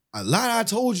a lie, I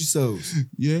told you so's.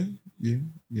 Yeah.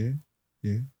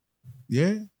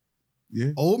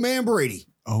 Old man Brady.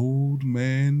 Old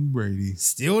man Brady.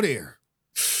 Still there.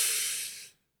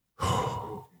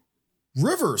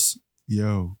 Rivers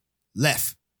Yo.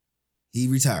 left. He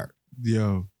retired.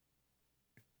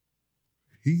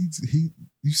 He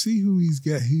you see who he's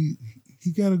got? He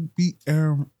gotta beat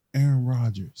Aaron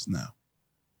Rodgers now.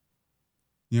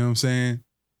 You know what I'm saying?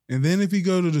 And then if he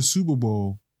go to the Super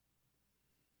Bowl,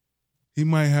 he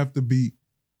might have to beat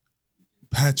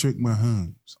Patrick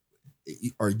Mahomes.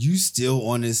 Are you still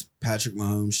on this Patrick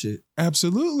Mahomes shit?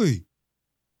 Absolutely.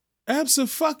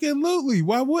 Abso-fucking-lutely.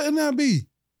 Why wouldn't I be?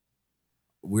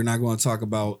 We're not going to talk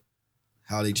about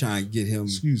how they try and get him.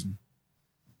 Excuse me.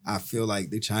 I feel like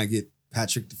they try and get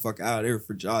Patrick the fuck out of there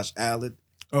for Josh Allen.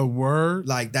 A word?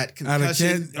 Like that Out of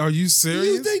concussion. Are you Do serious?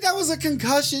 you think that was a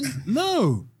concussion?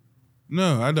 No,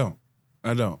 I don't.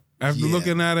 After Yeah.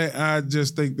 looking at it, I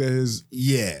just think that his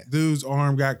Yeah. dude's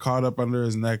arm got caught up under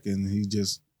his neck and he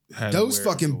just had Those to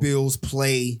wear fucking it. Bills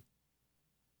play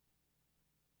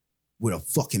with a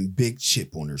fucking big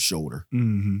chip on their shoulder.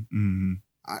 Mm-hmm.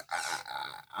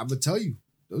 I'm gonna tell you,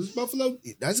 those Buffalo.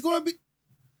 That's gonna be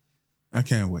I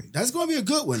can't wait. a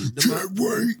good one. Can't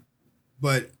wait.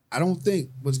 But I don't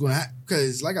think what's gonna happen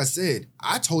because, like I said,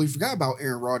 I totally forgot about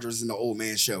Aaron Rodgers in the Old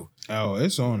Man Show. Oh,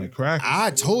 it's on the crack.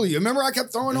 I totally remember. I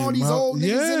kept throwing all these old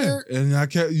niggas in there. And I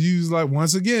kept using like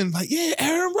once again, like, yeah,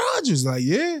 Aaron Rodgers. Like,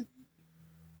 yeah.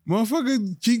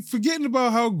 Motherfucker keep forgetting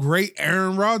about how great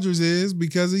Aaron Rodgers is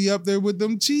because he up there with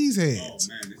them cheeseheads. Oh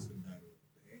man, it's a matter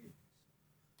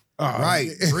Oh, Right,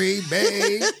 Green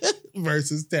Bay.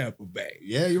 versus Tampa Bay.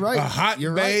 Yeah, you're right. A hot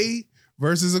You're Bay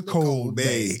versus a cold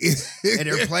Bay. And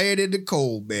they're playing in the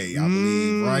cold Bay, I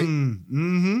believe, right?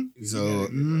 Mm-hmm. So,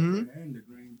 Mm-hmm. and the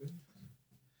Green Bay.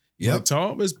 yep. But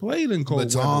Tom has played in cold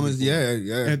But Tom weather is, before.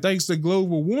 yeah. And thanks to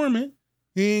global warming,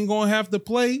 he ain't gonna have to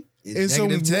play in some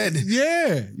Negative 10.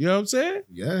 Yeah, you know what I'm saying?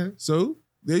 Yeah. So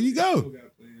there you Still go. got to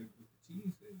play with the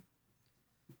teams.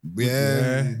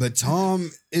 Yeah. Yeah. But Tom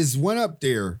is went up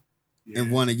there and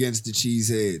won against the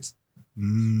Cheeseheads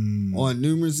on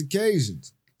numerous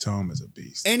occasions. Tom is a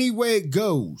beast. Any way it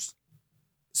goes,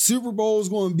 Super Bowl is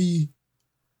going to be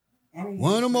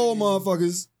one of them old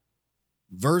motherfuckers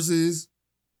versus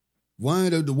one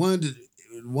of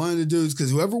the dudes. Because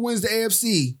whoever wins the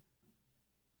AFC,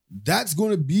 that's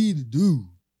going to be the dude.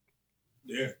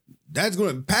 Yeah. That's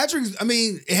going to Patrick's. I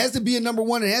mean, it has to be a number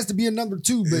one. It has to be a number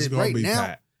two. It's But gonna right be now,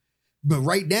 Pat.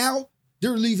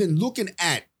 they're leaving looking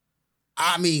at.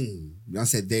 I mean, I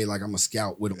said they like I'm a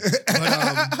scout with them.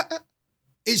 But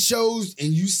it shows, and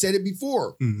you said it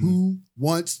before, Mhm. who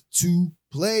wants to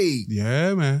play.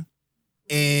 Yeah, man.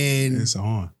 And It's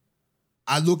on.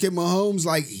 I look at Mahomes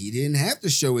like he didn't have to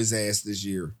show his ass this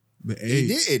year. But He hey,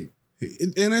 didn't.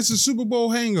 and it's a Super Bowl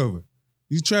hangover.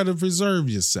 You try to preserve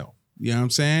yourself. You know what I'm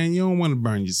saying? You don't want to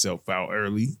burn yourself out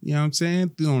early. You know what I'm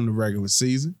saying? During the regular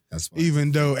season. That's why.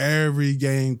 Even though every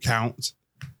game counts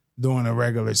during a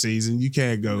regular season, you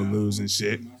can't go losing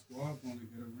shit. My squad's going to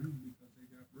get a ring because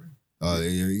they got ring. Oh, there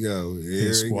you go. There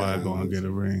His you squad go. going to get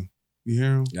a ring. You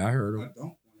hear him? Yeah, I heard I him. don't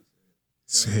want to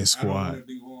It's say it. his I don't squad. want to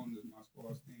be on my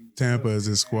squad's team. Tampa is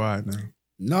his squad now.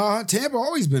 No, Tampa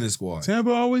always been a squad.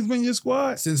 Tampa always been your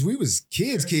squad? Since we was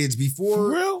kids For before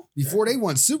real? they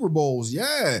won Super Bowls.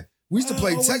 Yeah. We used to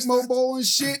play Oh, Tecmo Bowl and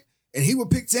shit. And he would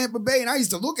pick Tampa Bay. And I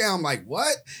used to look at him like,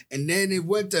 what? And then it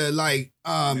went to like,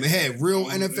 it had real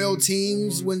NFL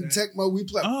teams when Tecmo, we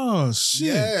played. Oh,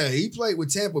 shit. Yeah, he played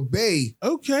with Tampa Bay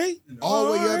Okay. all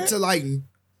the way Alright. up to like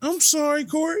I'm sorry,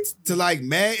 Corey.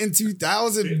 Madden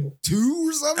 2002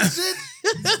 or some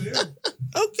shit.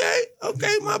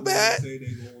 Okay, my bad. Say they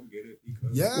gonna get it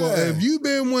because Yeah. Well, if you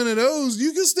been one of those,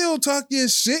 you can still talk your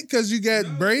shit because you got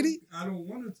No, Brady. I don't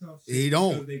want to talk shit He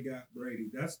don't. because they got Brady.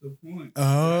 That's the point. Oh.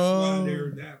 That's why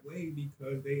they're that way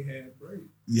because they had Brady.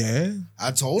 Yeah.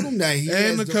 I told him that he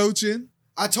has And the coaching.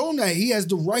 I told him that he has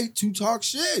the right to talk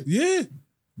shit. Yeah.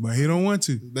 But he don't want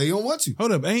to. They don't want to.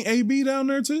 Hold up, ain't AB down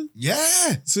there too? Yeah.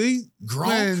 See, Gronk.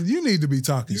 man, you need to be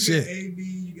talking You shit. got AB,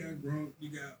 you got Gronk,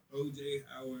 you got OJ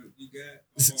Howard, you got.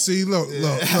 See, look.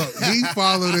 He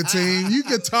followed the team. You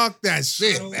can talk that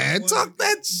shit, man. Talk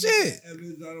that shit.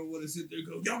 Evans, I don't want to sit there and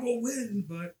go, y'all gonna win,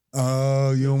 but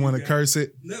Oh, you don't want to curse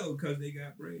it? no, because they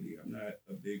got Brady. I'm not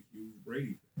a big, huge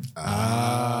Brady fan.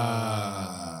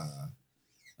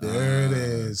 There it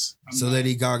is. So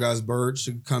Lady Gaga's bird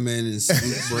should come in and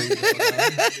swoop Brady.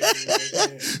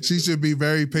 She should be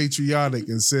very patriotic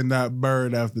and send that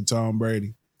bird after Tom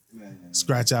Brady. Man.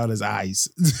 Scratch out his eyes.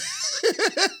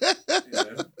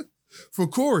 Yeah. For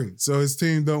Corey, so his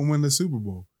team don't win the Super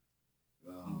Bowl.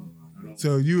 I don't-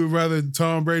 So you would rather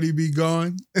Tom Brady be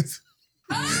gone than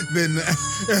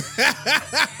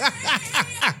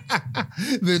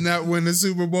than not win the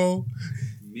Super Bowl?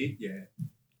 Yeah.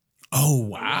 Oh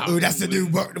wow! Oh, that's the new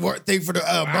thing for the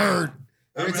bird.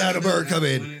 Every time the bird come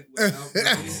in.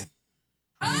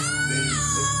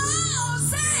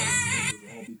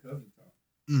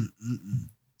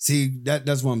 See,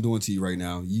 that's what I'm doing to you right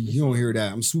now. You don't hear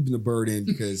that. I'm swooping the bird in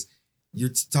because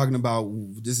you're talking about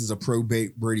this is a pro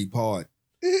Brady pod.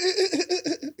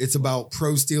 It's about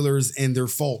pro Steelers and their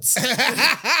faults.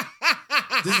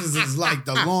 This is like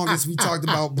the longest we talked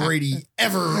about Brady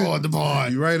ever on the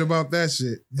pod. You're right about that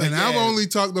shit. But And I've yeah. only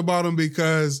talked about him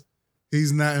because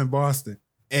he's not in Boston.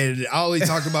 And I only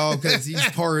talk about because he's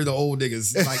part of the old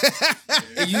niggas. Like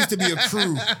it used to be a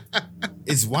crew.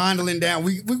 It's winding down.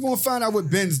 We're gonna find out what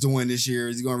Ben's doing this year.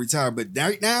 Is he gonna retire? But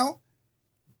right now,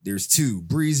 there's two.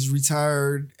 Breeze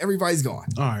retired. Everybody's gone.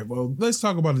 All right, well, let's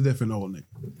talk about a different old nigga.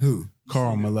 Who?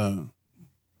 Karl Malone.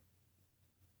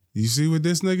 You see what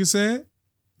this nigga said?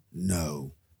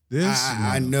 No. This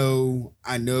I know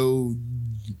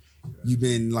you've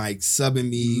been like subbing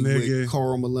me Nigga. with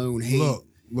Karl Malone hate.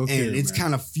 Look and here, it's man.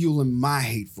 kind of fueling my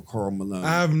hate for Karl Malone.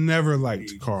 I've never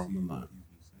liked Karl Malone.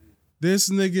 This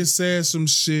nigga said some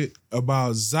shit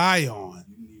about Zion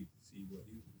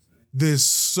this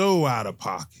so out of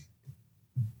pocket.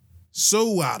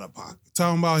 So out of pocket.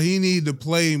 Talking about he need to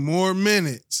play more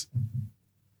minutes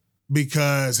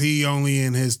because he only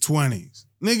in his 20s.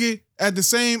 Nigga, at the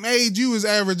same age, you was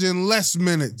averaging less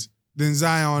minutes than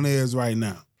Zion is right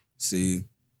now. See,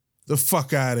 The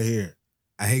fuck out of here.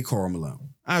 I hate Karl Malone.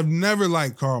 I've never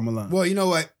liked Karl Malone. Well, you know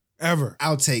what? Ever.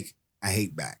 I'll take I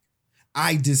hate back.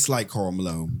 I dislike Karl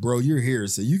Malone. Bro, you're here,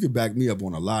 so you can back me up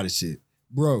on a lot of shit.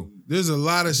 Bro, There's a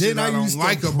lot of shit Then I I don't used to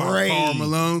like about pray Karl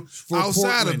Malone for outside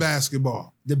Portland. of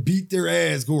basketball. to beat their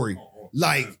ass, Gory.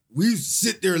 Like, we used to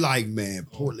sit there like, man,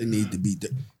 Portland need to beat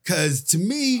them. Because to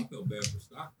me, I feel bad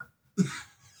for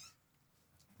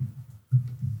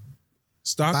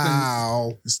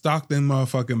Stockton. Stockton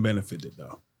motherfucking benefited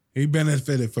though. He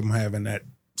benefited from having that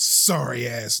sorry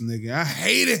ass nigga. I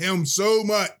hated him so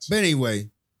much. but anyway,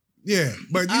 Yeah,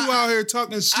 but you out here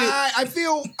talking shit. I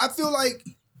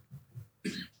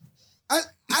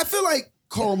feel like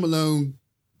Karl Malone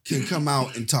can come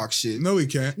out and talk shit. No, he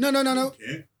can't. No.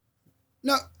 Okay.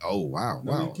 No. Oh, wow.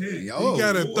 No, Wow. he can't. Oh, He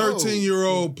got a whoa.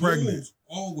 13-year-old pregnant. Bulls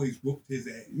always whooped his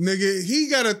ass. Nigga, he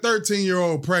got a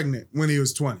 13-year-old pregnant when he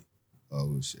was 20.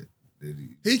 Oh, shit. Did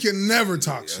he? He can never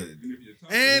talk shit. And if you're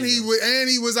talking, And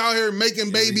he was out here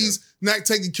making babies, not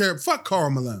taking care of. Fuck Karl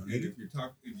Malone. and if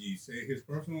you say his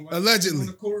personal life Allegedly. on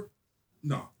the court,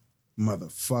 no.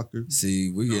 Motherfucker. See,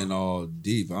 we're getting all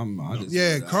deep.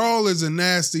 Yeah, Karl is a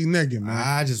nasty nigga, man.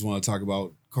 I just want to talk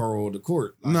about Karl on the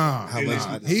court. Like, Nah, how And much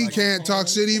I- he like, can't talk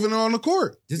shit even on the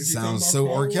court. This If you sounds talk so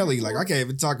about R. Karl Kelly. on the Like I court, can't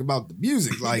even talk about the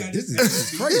music. Like You this gotta-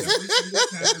 is crazy.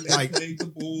 Like,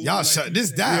 y'all shut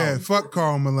this down. Yeah, fuck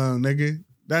Karl Malone, nigga.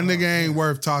 That nigga ain't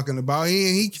worth talking about.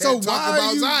 He can't talk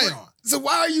about Zion. So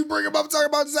why are you bringing up talking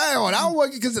about Zion? I don't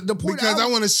want because the point Because I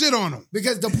want to shit on him.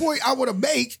 because the point I want to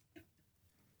make,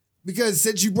 because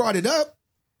since you brought it up,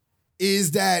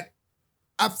 is that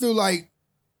I feel like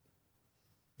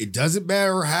it doesn't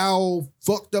matter how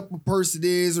fucked up a person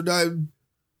is or not.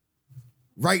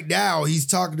 Right now, he's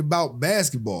talking about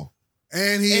basketball.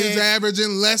 And he is And-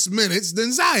 averaging less minutes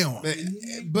than Zion.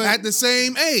 But At the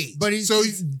same age. But he's- so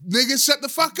nigga, shut the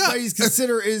fuck up. but he's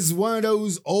considered as one of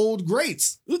those old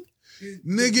greats.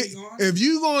 Nigga, if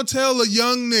you gonna tell a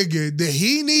young nigga that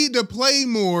he need to play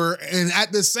more and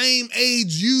at the same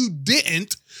age you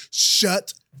didn't,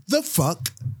 shut the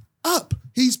fuck up.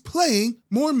 He's playing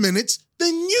more minutes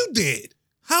than you did.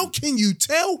 How can you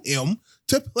tell him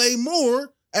to play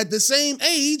more at the same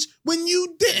age when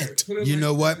you didn't? You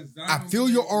know what? I feel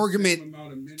your argument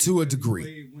to a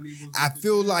degree. I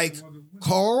feel like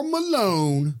Karl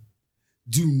Malone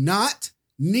do not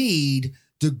need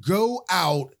to go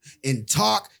out and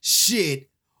talk shit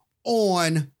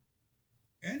on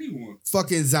Anyone.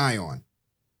 fucking Zion.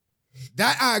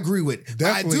 That I agree with. But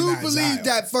Definitely I do not believe Zion.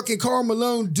 that fucking Karl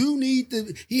Malone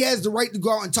he has the right to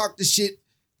go out and talk this shit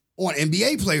on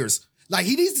NBA players. Like,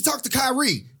 he needs to talk to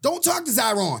Kyrie. Don't talk to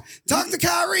Zion. Talk to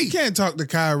Kyrie. You can't talk to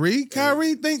Kyrie.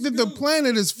 Kyrie think that the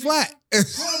planet is flat.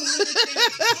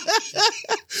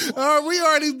 We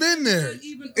already been there.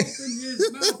 Even open his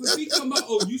mouth if he come up,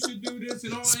 you should do this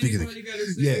and all. Speaking of- Anybody got to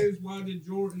say yeah. is why did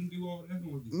Jordan do all that?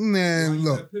 Man, why you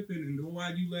look. let Pippen and why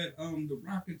you let the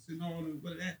Rockets and all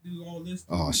that do all this?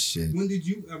 Oh, shit. When did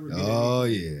you ever? Get Oh,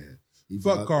 anything? yeah. He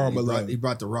Fuck brought- Karl he brought- Malone. He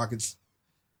brought the Rockets.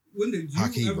 When did you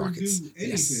Hakeem ever Rockets. do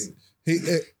anything?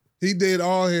 Yes. He did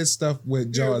all his stuff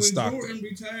with John when Stockton. Jordan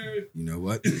retired, You know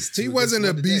what? He wasn't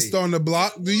a beast on the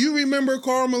block. Do you remember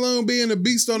Karl Malone being a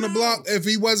beast on the No. block if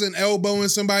he wasn't elbowing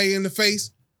somebody in the face?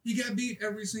 he got beat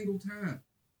every single time.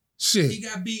 Shit. He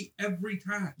got beat every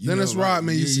time. Dennis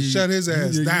Rodman used to shut his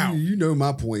ass down. You know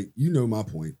my point. You know my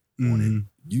point on Mhm. it.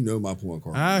 You know my point,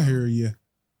 Karl. I hear you.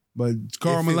 But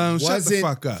Karl If it Malone, shut the wasn't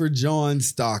fuck up. For John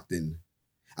Stockton,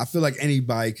 I feel like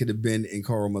anybody could have been in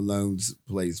Karl Malone's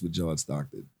place with John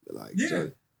Stockton. Like, Yeah.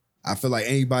 I feel like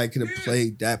anybody could have Yeah.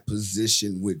 played that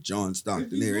position with John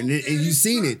Stockton there, and look at you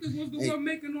seen it, Stockton was the Hey. one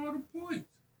making all the points.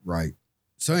 right?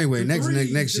 So anyway, The next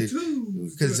threes, shit, the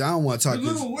twos, because I don't want to the talk.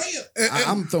 'Cause little layup.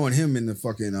 I'm throwing him in the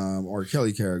fucking R.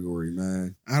 Kelly category,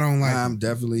 man. I don't like I'm him.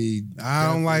 definitely.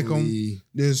 I don't like him. definitely-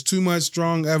 There's too much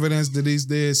strong evidence that he's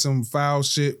did some foul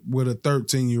shit with a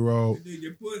 13-year-old And then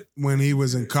you put when he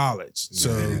was in college.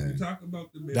 So Yeah. you talk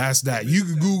about the that's that. You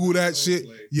can Google that shit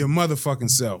your motherfucking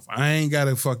self. I ain't got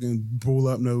to fucking pull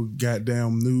up no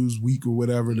goddamn Newsweek or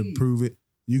whatever to prove it.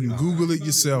 You can Google it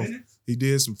yourself. He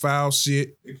did some foul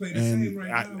shit, They play the same and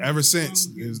right now. ever since,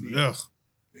 ugh.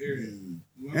 Period.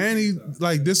 And he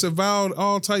like disavowed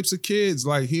all types of kids.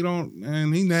 Like he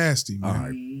nasty, man. All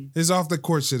right. His off the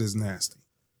court shit is nasty.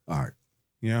 All right.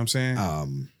 You know what I'm saying?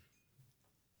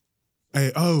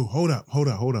 Hey, hold up.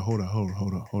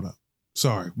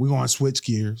 Sorry, we're gonna switch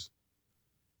gears.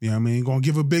 You know what I mean? Gonna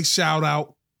give a big shout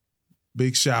out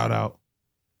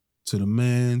to the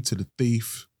man, to the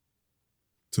thief,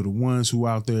 to the ones who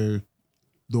out there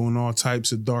doing all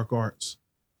types of dark arts,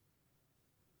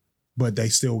 but they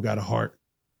still got a heart.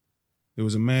 There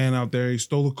was a man out there, he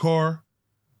stole a car,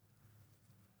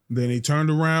 then he turned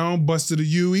around, busted a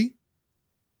Yui,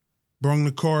 brung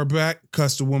the car back,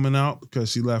 cussed the woman out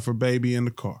because she left her baby in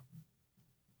the car.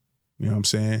 You know what I'm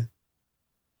saying?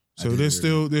 I So did there's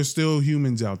hear still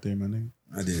humans out there, my nigga.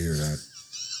 I did hear that.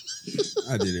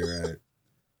 I did hear that.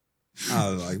 I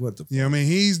was like, what the You know what I mean?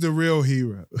 He's the real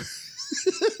hero.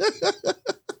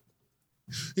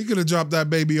 He could have dropped that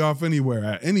baby off anywhere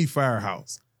at any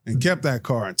firehouse and kept that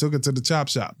car and took it to the chop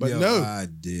shop. But Yo, no, I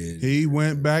did. he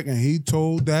went back and he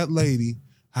told that lady,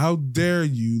 how dare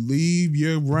you leave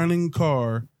your running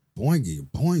car? Boingy,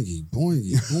 boingy,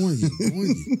 boingy, boingy,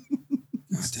 boingy.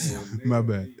 God damn. My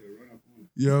bad.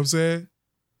 You know what I'm saying?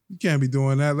 You can't be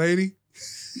doing that, lady.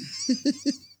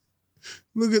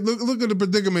 Look at the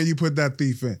predicament you put that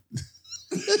thief in.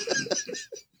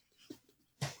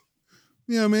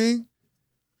 You know what I mean?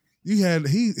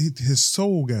 His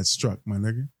soul got struck, my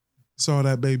nigga. Saw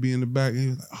that baby in the back. And he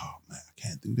was like, oh man, I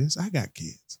can't do this. I got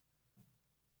kids.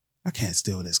 I can't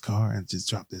steal this car and just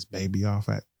drop this baby off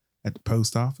at the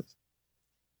post office.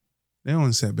 They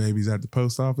don't set babies at the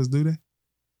post office, do they?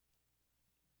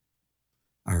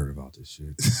 I heard about this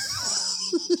shit.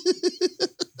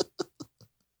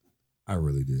 I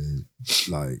really did.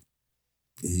 Like,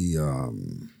 he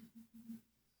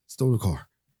stole the car.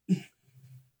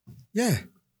 Yeah.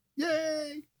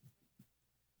 Yay.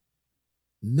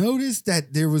 Noticed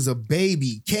that there was a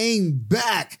baby, came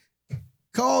back,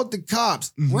 called the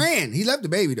cops, ran. He left the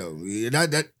baby though.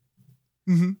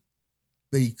 Mm-hmm.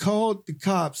 But he called the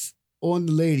cops on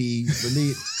the lady.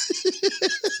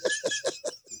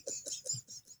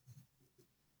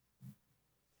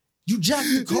 You jacked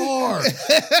the car.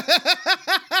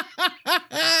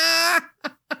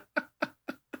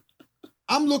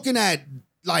 I'm looking at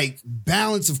like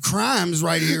balance of crimes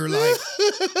right here. Like,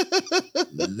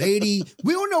 lady,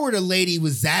 we don't know where the lady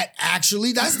was at.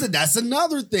 Actually, that's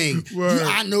another thing. Word.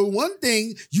 I know one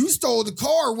thing. You stole the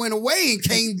car, went away, and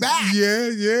came back. Yeah.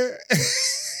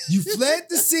 You fled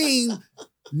the scene,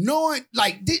 knowing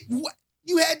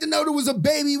you had to know there was a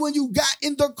baby when you got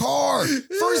in the car.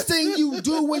 First thing you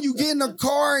do when you get in the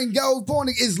car and go on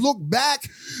is look back.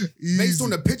 Based on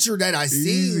the picture that I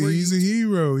seen. He's a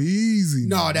hero. Easy.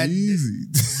 No, that easy.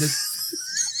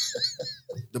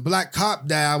 The black cop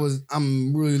that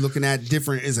I'm really looking at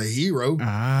different as a hero.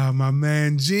 Ah, my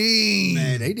man Gene.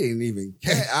 Man, they didn't even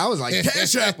I was like,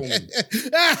 cash app him.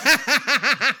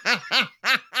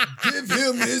 Give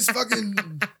him his fucking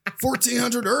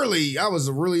 1400 early. I was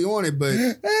really on it, but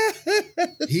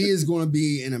he is going to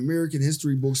be in American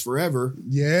history books forever.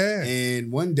 Yeah.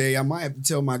 And one day I might have to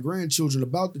tell my grandchildren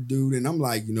about the dude. And I'm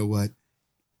like, you know what?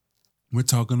 We're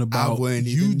talking about wouldn't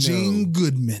even Eugene know.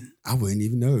 Goodman. I wouldn't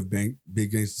even know if Big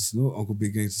Gangsta Snook, Uncle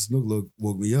Big Gangsta Snook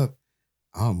woke me up.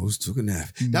 I almost took a nap.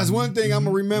 That's one thing I'm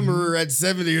going to remember at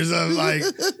 70 years old. Like,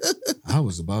 I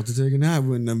was about to take a nap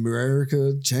when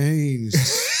America changed.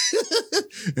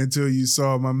 Until you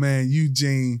saw my man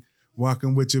Eugene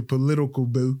walking with your political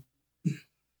boo.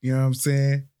 You know what I'm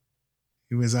saying?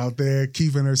 He was out there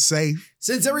keeping her safe.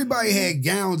 Since everybody had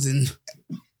gowns and...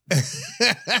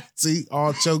 See,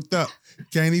 all choked up.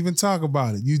 Can't even talk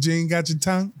about it. Eugene got your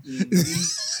tongue?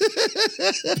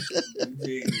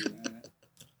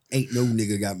 Ain't no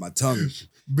nigga got my tongue.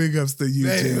 Big ups to you,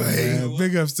 Eugene, man.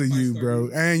 Big ups to you, bro.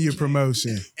 And your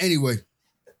promotion. Anyway.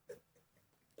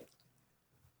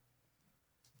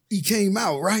 He came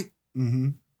out, right? Mm-hmm.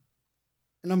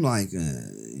 And I'm like,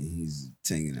 he's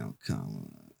taking out Kamala.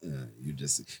 You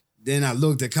just... Then I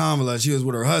looked at Kamala. She was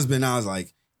with her husband. I was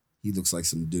like, he looks like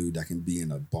some dude that can be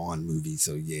in a Bond movie.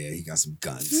 So yeah, he got some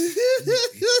guns.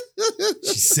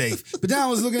 She's safe. But then I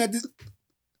was looking at this.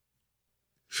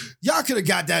 Y'all could have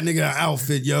got that nigga an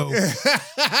outfit, yo.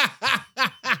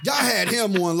 Y'all had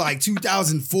him on like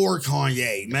 2004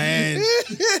 Kanye, man.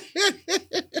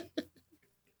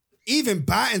 Even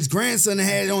Biden's grandson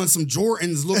had on some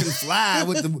Jordans looking fly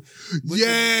with the...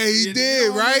 He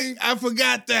did, right? I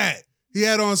forgot that. He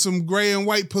had on some gray and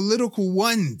white political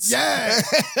ones. Yeah.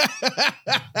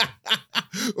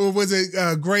 Or was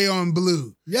it gray on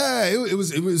blue? Yeah, it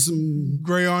was some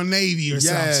gray on navy or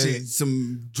some shit.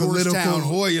 Some Georgetown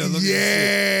Hoya looking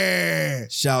shit.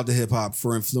 Shout out to hip hop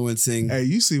for influencing. Hey,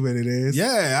 you see what it is.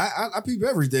 Yeah, I peep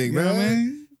everything, man. You know what I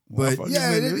mean? But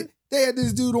yeah, they had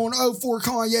this dude on 04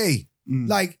 Kanye.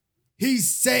 Like, he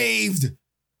saved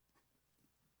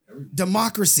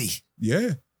democracy.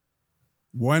 Yeah.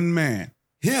 One man.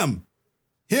 Him.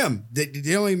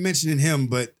 They only mentioning him,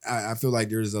 but I feel like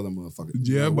there's other motherfuckers.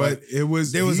 Yeah, but there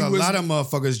was a lot of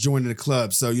motherfuckers joining the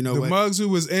club. So you know the what? Muggs who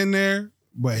was in there,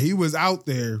 but he was out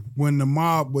there when the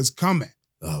mob was coming.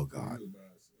 Oh God.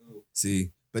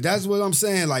 See, but that's what I'm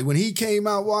saying. Like when he came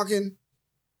out walking,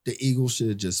 the Eagle should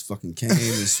have just fucking came and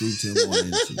swooped him on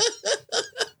into.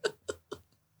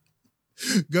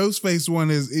 Ghostface won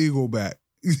his Eagle back.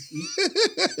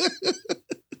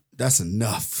 That's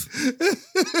enough.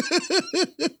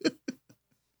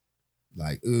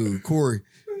 Like, ooh, Corey,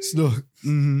 Snook,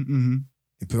 and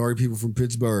party people from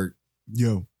Pittsburgh.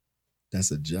 Yo, that's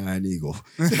a giant eagle.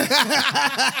 No,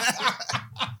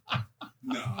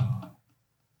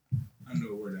 I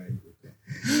know where that eagle came.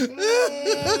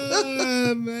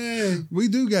 Oh, man, we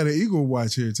do got an Eagle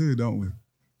watch here too, don't we?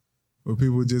 Where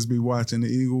people just be watching the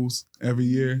Eagles every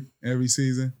year, every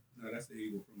season. No, that's the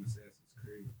eagle from Assassin's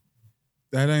Creed.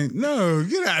 That ain't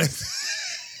get out of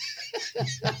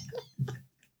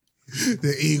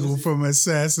the eagle from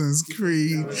Assassin's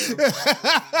Creed.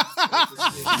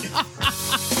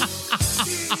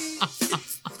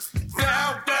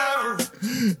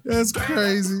 That's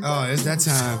crazy. Oh, it's that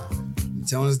time. You're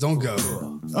telling us don't go.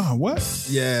 Oh, what?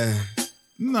 Yeah.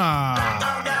 Nah.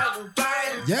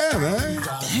 Yeah, man.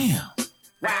 Damn.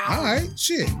 All right,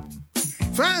 shit.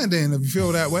 Fine then if you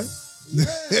feel that way.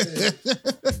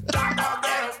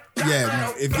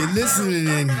 Yeah, if you're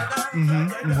listening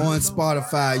on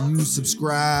Spotify, you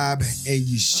subscribe and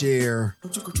you share.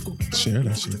 Share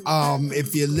that shit.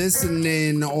 If you're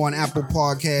listening on Apple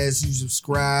Podcasts, you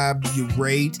subscribe, you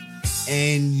rate,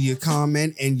 and you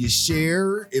comment and you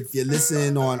share. If you're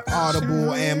listening on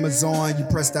Audible, Amazon, you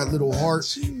press that little heart.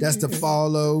 That's to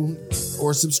follow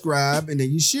or subscribe, and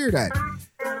then you share that.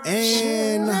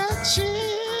 And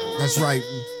that's right.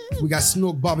 We got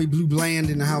Snook Bobby Blue Bland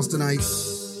in the house tonight.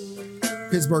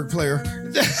 Pittsburgh player.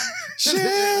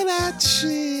 Share that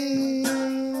shit.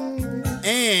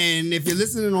 And if you're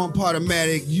listening on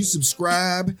Podomatic, you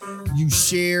subscribe, you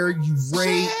share, you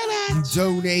rate, you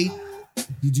donate,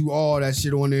 you do all that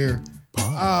shit on there.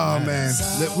 Oh man,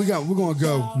 we're gonna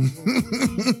go.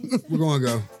 We're gonna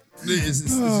go. It's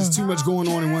just too much going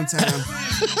on in one time.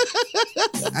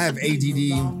 I have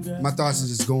ADD. My thoughts are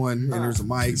just going, and there's a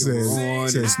mic.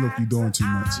 Said Snook, you doing too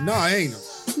much. No, I ain't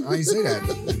say that.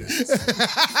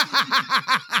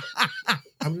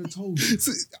 I would have told you.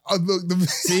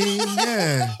 See,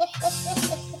 yeah.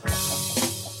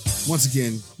 Once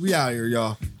again, we out here,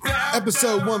 y'all.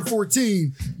 Episode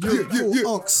 114. Your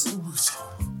unks.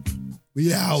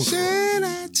 We out. Share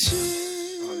that shit.